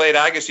where he played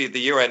Agassi at the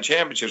year-end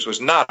championships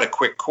was not a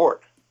quick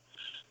court.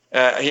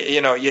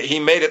 He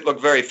made it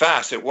look very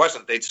fast. It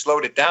wasn't. They'd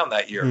slowed it down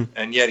that year,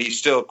 and yet he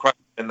still crushed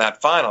in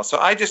that final. So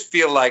I just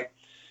feel like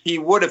he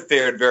would have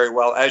fared very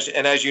well.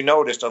 As you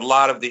noticed, a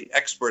lot of the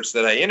experts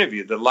that I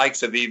interviewed, the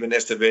likes of Ivan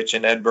Istevich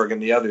and Edberg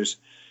and the others,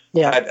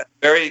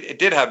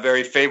 did have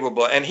very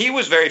favorable. And he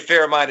was very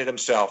fair-minded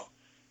himself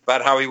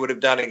about how he would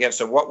have done against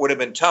them, what would have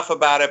been tough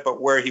about it,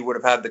 but where he would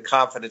have had the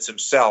confidence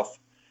himself,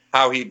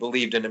 how he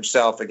believed in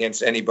himself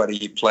against anybody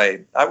he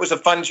played. That was a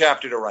fun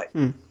chapter to write.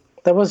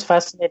 That was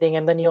fascinating.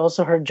 And then you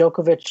also heard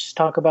Djokovic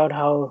talk about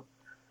how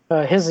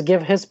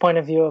give his point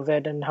of view of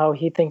it and how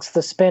he thinks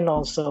the spin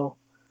also,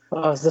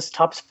 this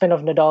top spin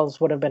of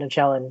Nadal's would have been a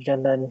challenge.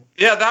 And then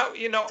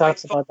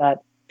talks about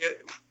that.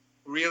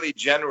 Really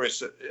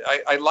generous.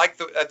 I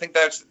think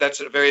that's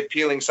a very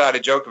appealing side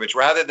of Djokovic.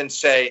 Rather than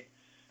say,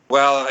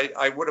 well,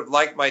 I would have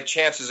liked my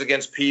chances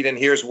against Pete, and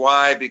here's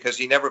why, because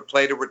he never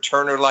played a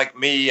returner like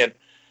me. And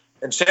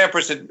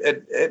Sampras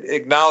had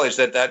acknowledged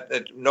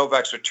that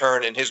Novak's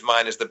return in his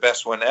mind is the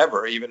best one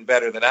ever, even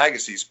better than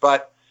Agassi's.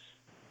 But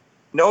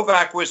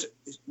Novak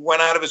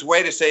went out of his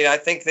way to say, I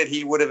think that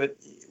he would have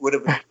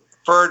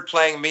preferred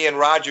playing me and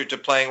Roger to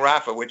playing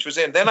Rafa, which was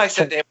in. Then I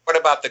said to him, what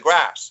about the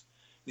grass?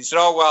 He said,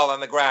 oh, well, on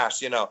the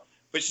grass, But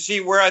you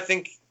see, where I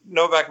think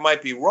Novak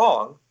might be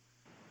wrong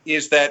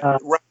is that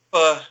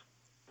Rafa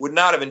would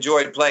not have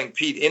enjoyed playing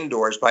Pete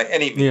indoors by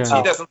any means.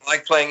 He doesn't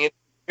like playing indoors,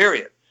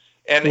 period.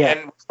 And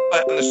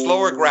the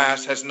slower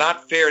grass has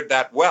not fared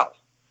that well.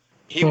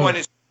 He won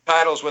his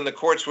titles when the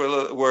courts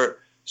were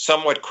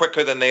somewhat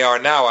quicker than they are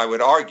now, I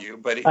would argue.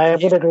 But I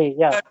would agree,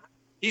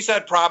 He's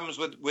had problems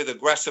with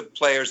aggressive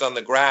players on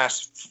the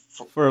grass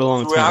for a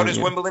long time throughout his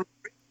Wimbledon.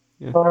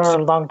 For a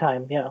long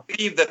time, I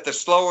believe that the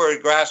slower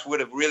grass would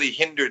have really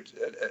hindered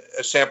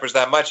Sampras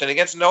that much. And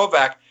against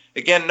Novak,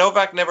 again,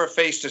 Novak never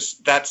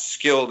faced that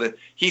skilled.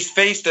 He's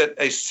faced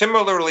a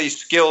similarly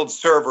skilled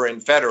server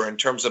in Federer in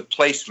terms of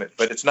placement,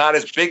 but it's not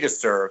as big a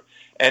serve.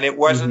 And it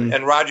wasn't,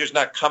 and Roger's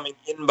not coming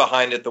in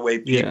behind it the way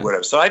Pete would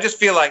have. So I just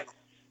feel like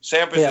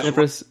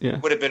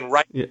Sampras would have been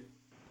right. Yeah.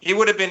 He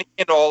would have been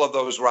in all of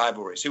those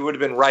rivalries. He would have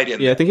been right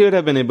in there. I think he would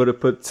have been able to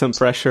put some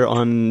pressure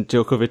on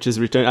Djokovic's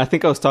return. I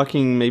think I was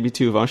talking maybe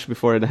to Vansh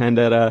beforehand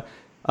that,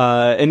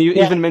 and you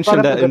even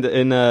mentioned that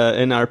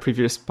in our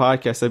previous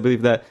podcast. I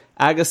believe that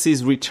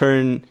Agassi's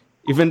return,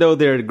 even though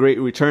they're great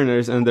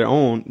returners on their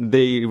own,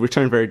 they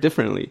return very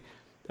differently.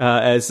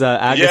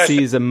 Agassi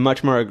is a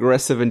much more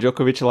aggressive, and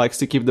Djokovic likes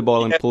to keep the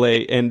ball in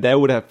play, and that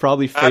would have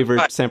probably favored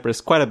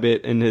Sampras quite a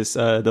bit in his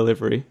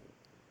delivery.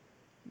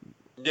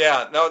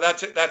 Yeah, no,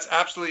 that's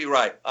absolutely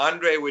right.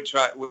 Andre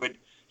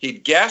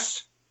he'd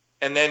guess,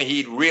 and then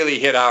he'd really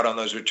hit out on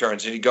those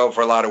returns, and he'd go for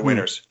a lot of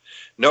winners.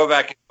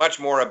 Novak is much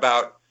more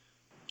about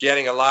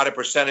getting a lot of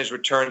percentage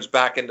returns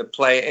back into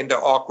play, into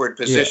awkward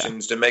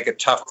positions to make it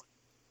tough.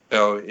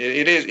 So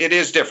it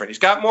is different. He's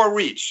got more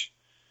reach.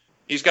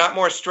 He's got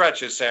more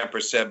stretch, as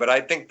Sampras said, but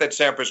I think that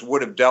Sampras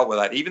would have dealt with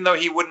that. Even though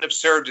he wouldn't have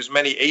served as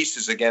many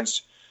aces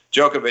against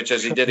Djokovic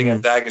as he did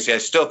against Agassi, I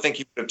still think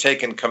he would have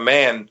taken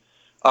command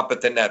up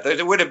at the net.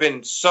 There would have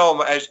been so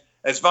much,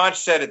 as Vanch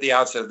said at the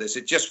outset of this,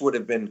 it just would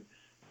have been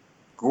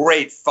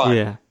great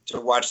fun to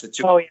watch the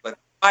two. It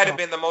might have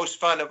been the most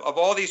fun of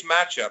all these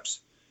matchups.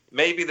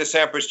 Maybe the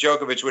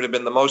Sampras-Djokovic would have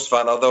been the most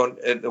fun, although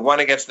the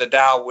one against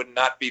Nadal would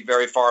not be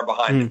very far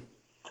behind it.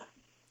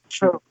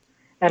 True.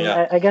 And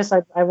I guess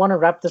I want to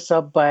wrap this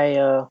up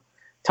by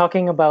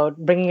talking about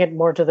bringing it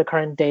more to the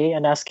current day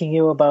and asking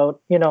you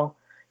about,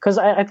 because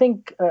I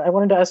think I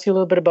wanted to ask you a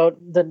little bit about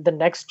the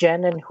next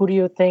gen, and who do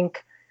you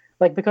think,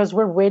 because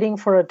we're waiting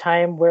for a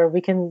time where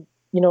we can,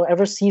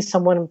 ever see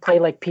someone play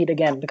like Pete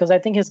again, because I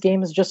think his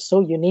game is just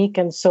so unique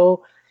and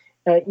so,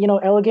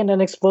 elegant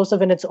and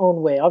explosive in its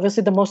own way.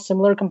 Obviously, the most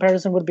similar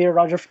comparison would be a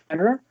Roger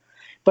Federer,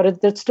 but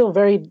it's still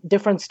very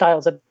different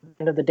styles at the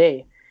end of the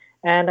day.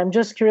 And I'm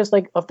just curious,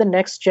 like, of the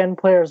next gen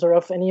players or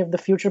of any of the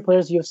future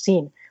players you've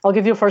seen. I'll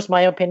give you first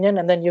my opinion,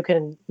 and then you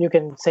can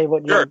say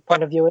what your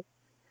point of view is.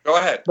 Go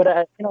ahead.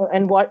 But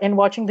in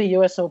watching the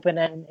U.S. Open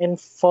and in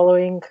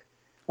following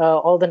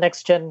all the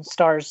next gen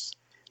stars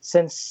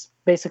since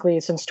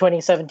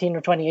 2017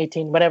 or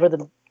 2018, whenever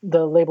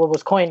the label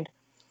was coined,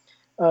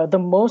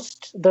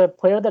 the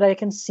player that I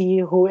can see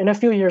who in a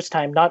few years'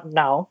 time, not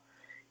now,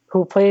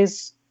 who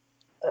plays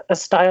a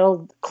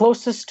style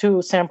closest to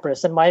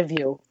Sampras, in my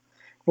view,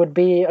 would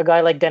be a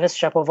guy like Denis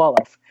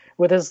Shapovalov,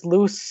 with his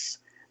loose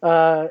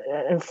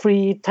and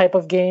free type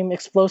of game,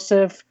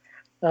 explosive,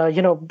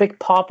 big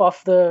pop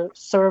off the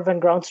serve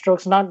and ground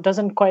strokes.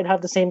 Doesn't quite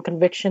have the same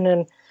conviction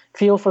and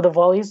feel for the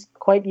volleys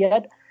quite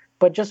yet.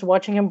 But just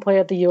watching him play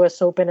at the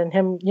U.S. Open and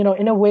him,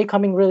 in a way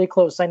coming really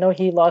close. I know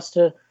he lost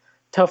a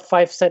tough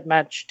 5-set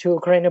match to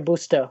Carreño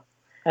Busta.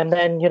 And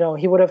then,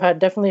 he would have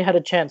definitely had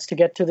a chance to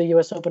get to the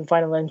U.S. Open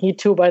final. And he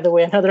too, by the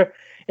way, another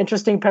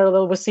interesting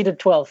parallel, was seeded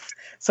 12th.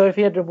 So if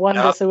he had won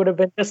this, it would have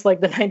been just like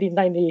the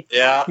 1990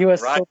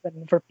 U.S.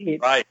 Open for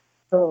Pete. Right.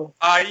 So,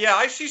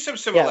 I see some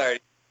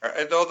similarities.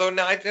 Yeah. Although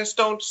I just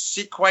don't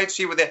quite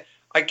see with it.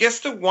 I guess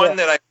the one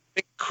that I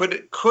think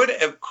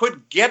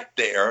could get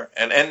there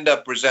and end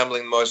up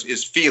resembling most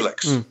is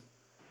Felix. Mm.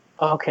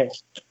 Okay.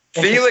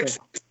 Felix,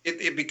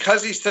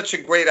 because he's such a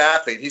great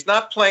athlete, he's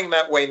not playing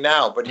that way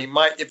now, but he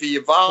might, if he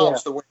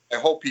evolves the way I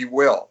hope he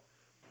will.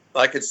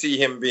 I could see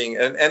him being,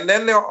 and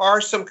then there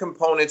are some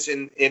components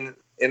in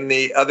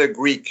the other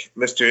Greek,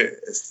 Mr.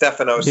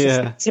 Stefanos.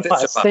 Yeah.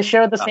 They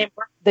share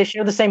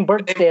the same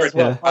birthday as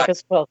well,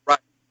 August 12th. Right,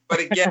 but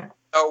again,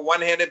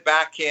 one-handed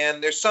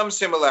backhand. There's some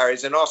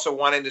similarities, and also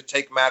wanting to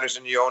take matters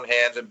in your own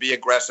hands and be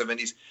aggressive. And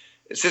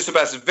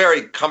Tsitsipas is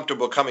very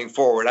comfortable coming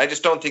forward. I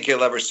just don't think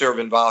he'll ever serve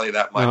and volley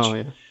that much. Oh,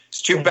 yeah.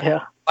 It's too bad.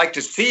 I'd like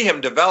to see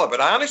him develop it.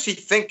 I honestly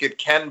think it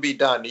can be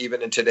done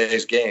even in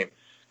today's game.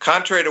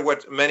 Contrary to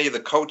what many of the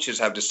coaches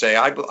have to say,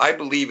 I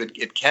believe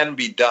it can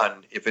be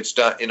done if it's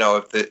done.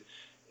 If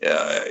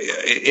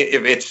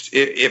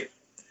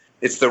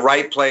it's the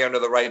right play under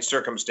the right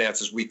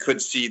circumstances, we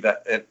could see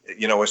that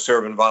a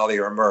serve and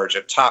volleyer emerge,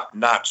 a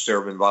top-notch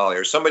serve and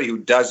volleyer, somebody who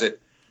does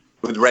it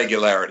with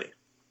regularity.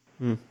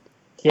 Mm.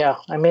 Yeah,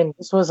 I mean,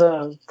 this was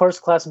a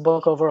first-class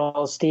book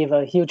overall, Steve.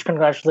 A huge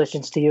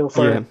congratulations to you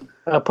for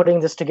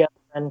putting this together,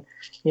 and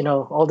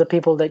all the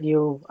people that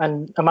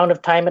and amount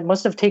of time. It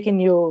must have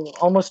taken you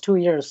almost 2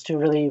 years to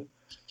really,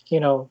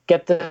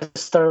 get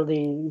this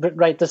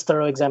write this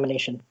thorough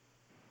examination.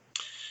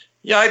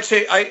 Yeah, I'd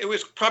say it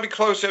was probably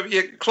close.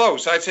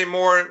 I'd say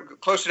more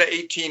closer to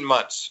 18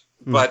 months.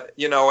 Mm. But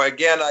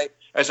again,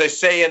 as I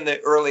say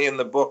early in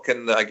the book,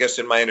 and I guess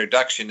in my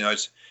introduction,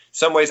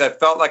 some ways I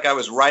felt like I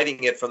was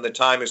writing it from the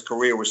time his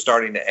career was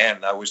starting to end.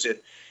 It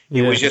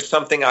was just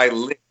something I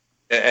lived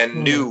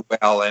and knew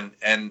well,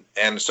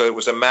 and so it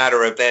was a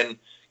matter of then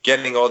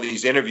getting all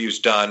these interviews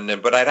done.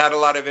 But I'd had a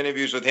lot of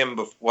interviews with him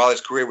while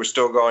his career was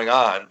still going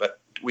on.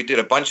 But we did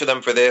a bunch of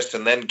them for this,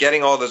 and then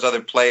getting all those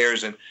other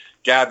players and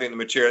gathering the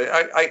material.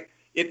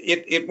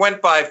 It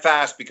went by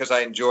fast because I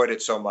enjoyed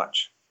it so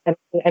much. And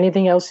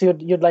anything else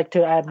you'd like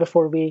to add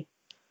before we?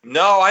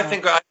 No, I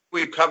think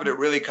we've covered it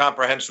really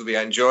comprehensively.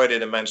 I enjoyed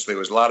it immensely. It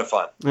was a lot of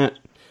fun. Yeah.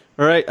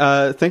 All right.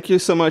 Thank you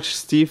so much,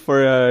 Steve,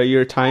 for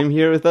your time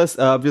here with us.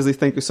 Obviously,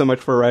 thank you so much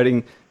for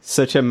writing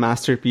such a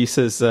masterpiece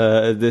as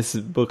this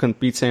book on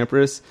Pete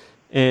Sampras.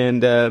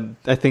 And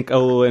I think I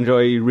will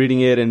enjoy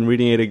reading it and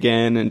reading it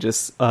again, and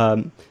just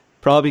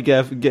probably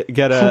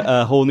get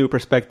a whole new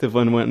perspective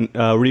when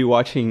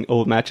rewatching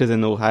old matches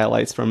and old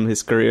highlights from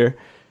his career.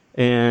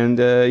 And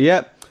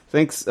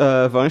thanks,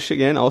 Vansh,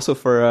 again, also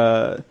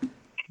for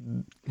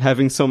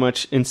having so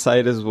much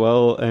insight as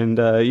well. And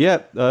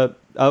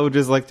I would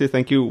just like to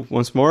thank you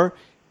once more.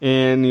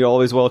 And you're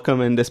always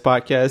welcome in this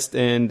podcast.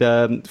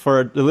 And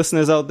for the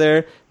listeners out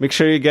there, make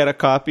sure you get a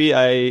copy.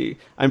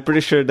 I'm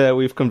pretty sure that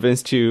we've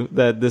convinced you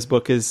that this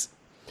book is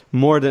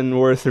more than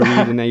worth a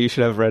read and that you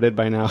should have read it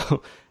by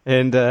now.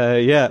 And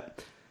that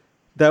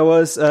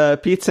was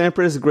Pete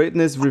Sampras'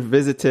 Greatness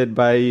Revisited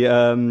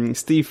by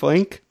Steve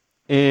Flink.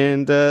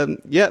 And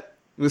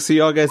we'll see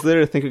you all guys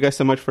later. Thank you guys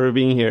so much for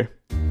being here.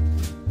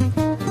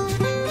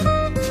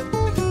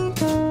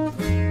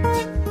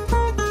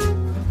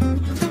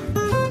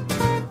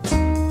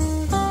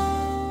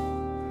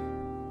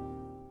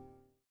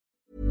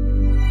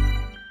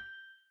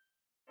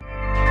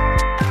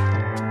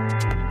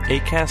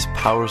 Acast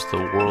powers the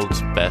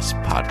world's best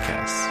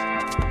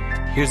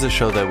podcasts. Here's a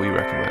show that we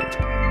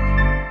recommend.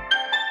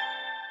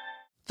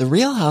 The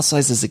Real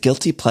Housewives is a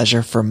guilty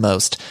pleasure for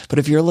most, but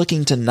if you're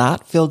looking to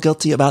not feel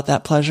guilty about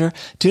that pleasure,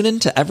 tune in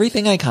to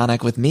Everything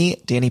Iconic with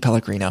me, Danny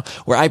Pellegrino,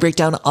 where I break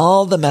down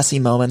all the messy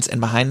moments and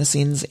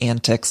behind-the-scenes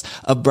antics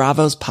of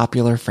Bravo's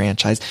popular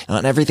franchise. And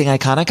on Everything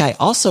Iconic, I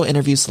also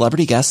interview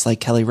celebrity guests like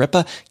Kelly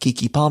Ripa,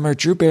 Keke Palmer,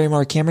 Drew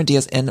Barrymore, Cameron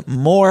Diaz, and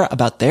more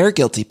about their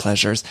guilty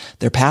pleasures,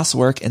 their past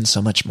work, and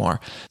so much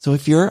more. So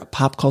if you're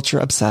pop culture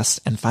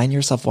obsessed and find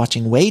yourself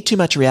watching way too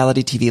much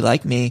reality TV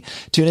like me,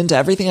 tune into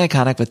Everything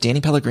Iconic with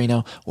Danny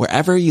Pellegrino,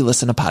 wherever you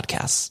listen to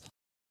podcasts.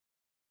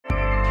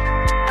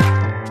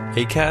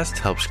 Acast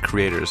helps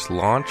creators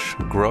launch,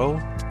 grow,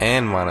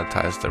 and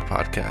monetize their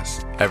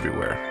podcasts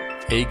everywhere.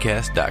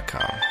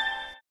 Acast.com.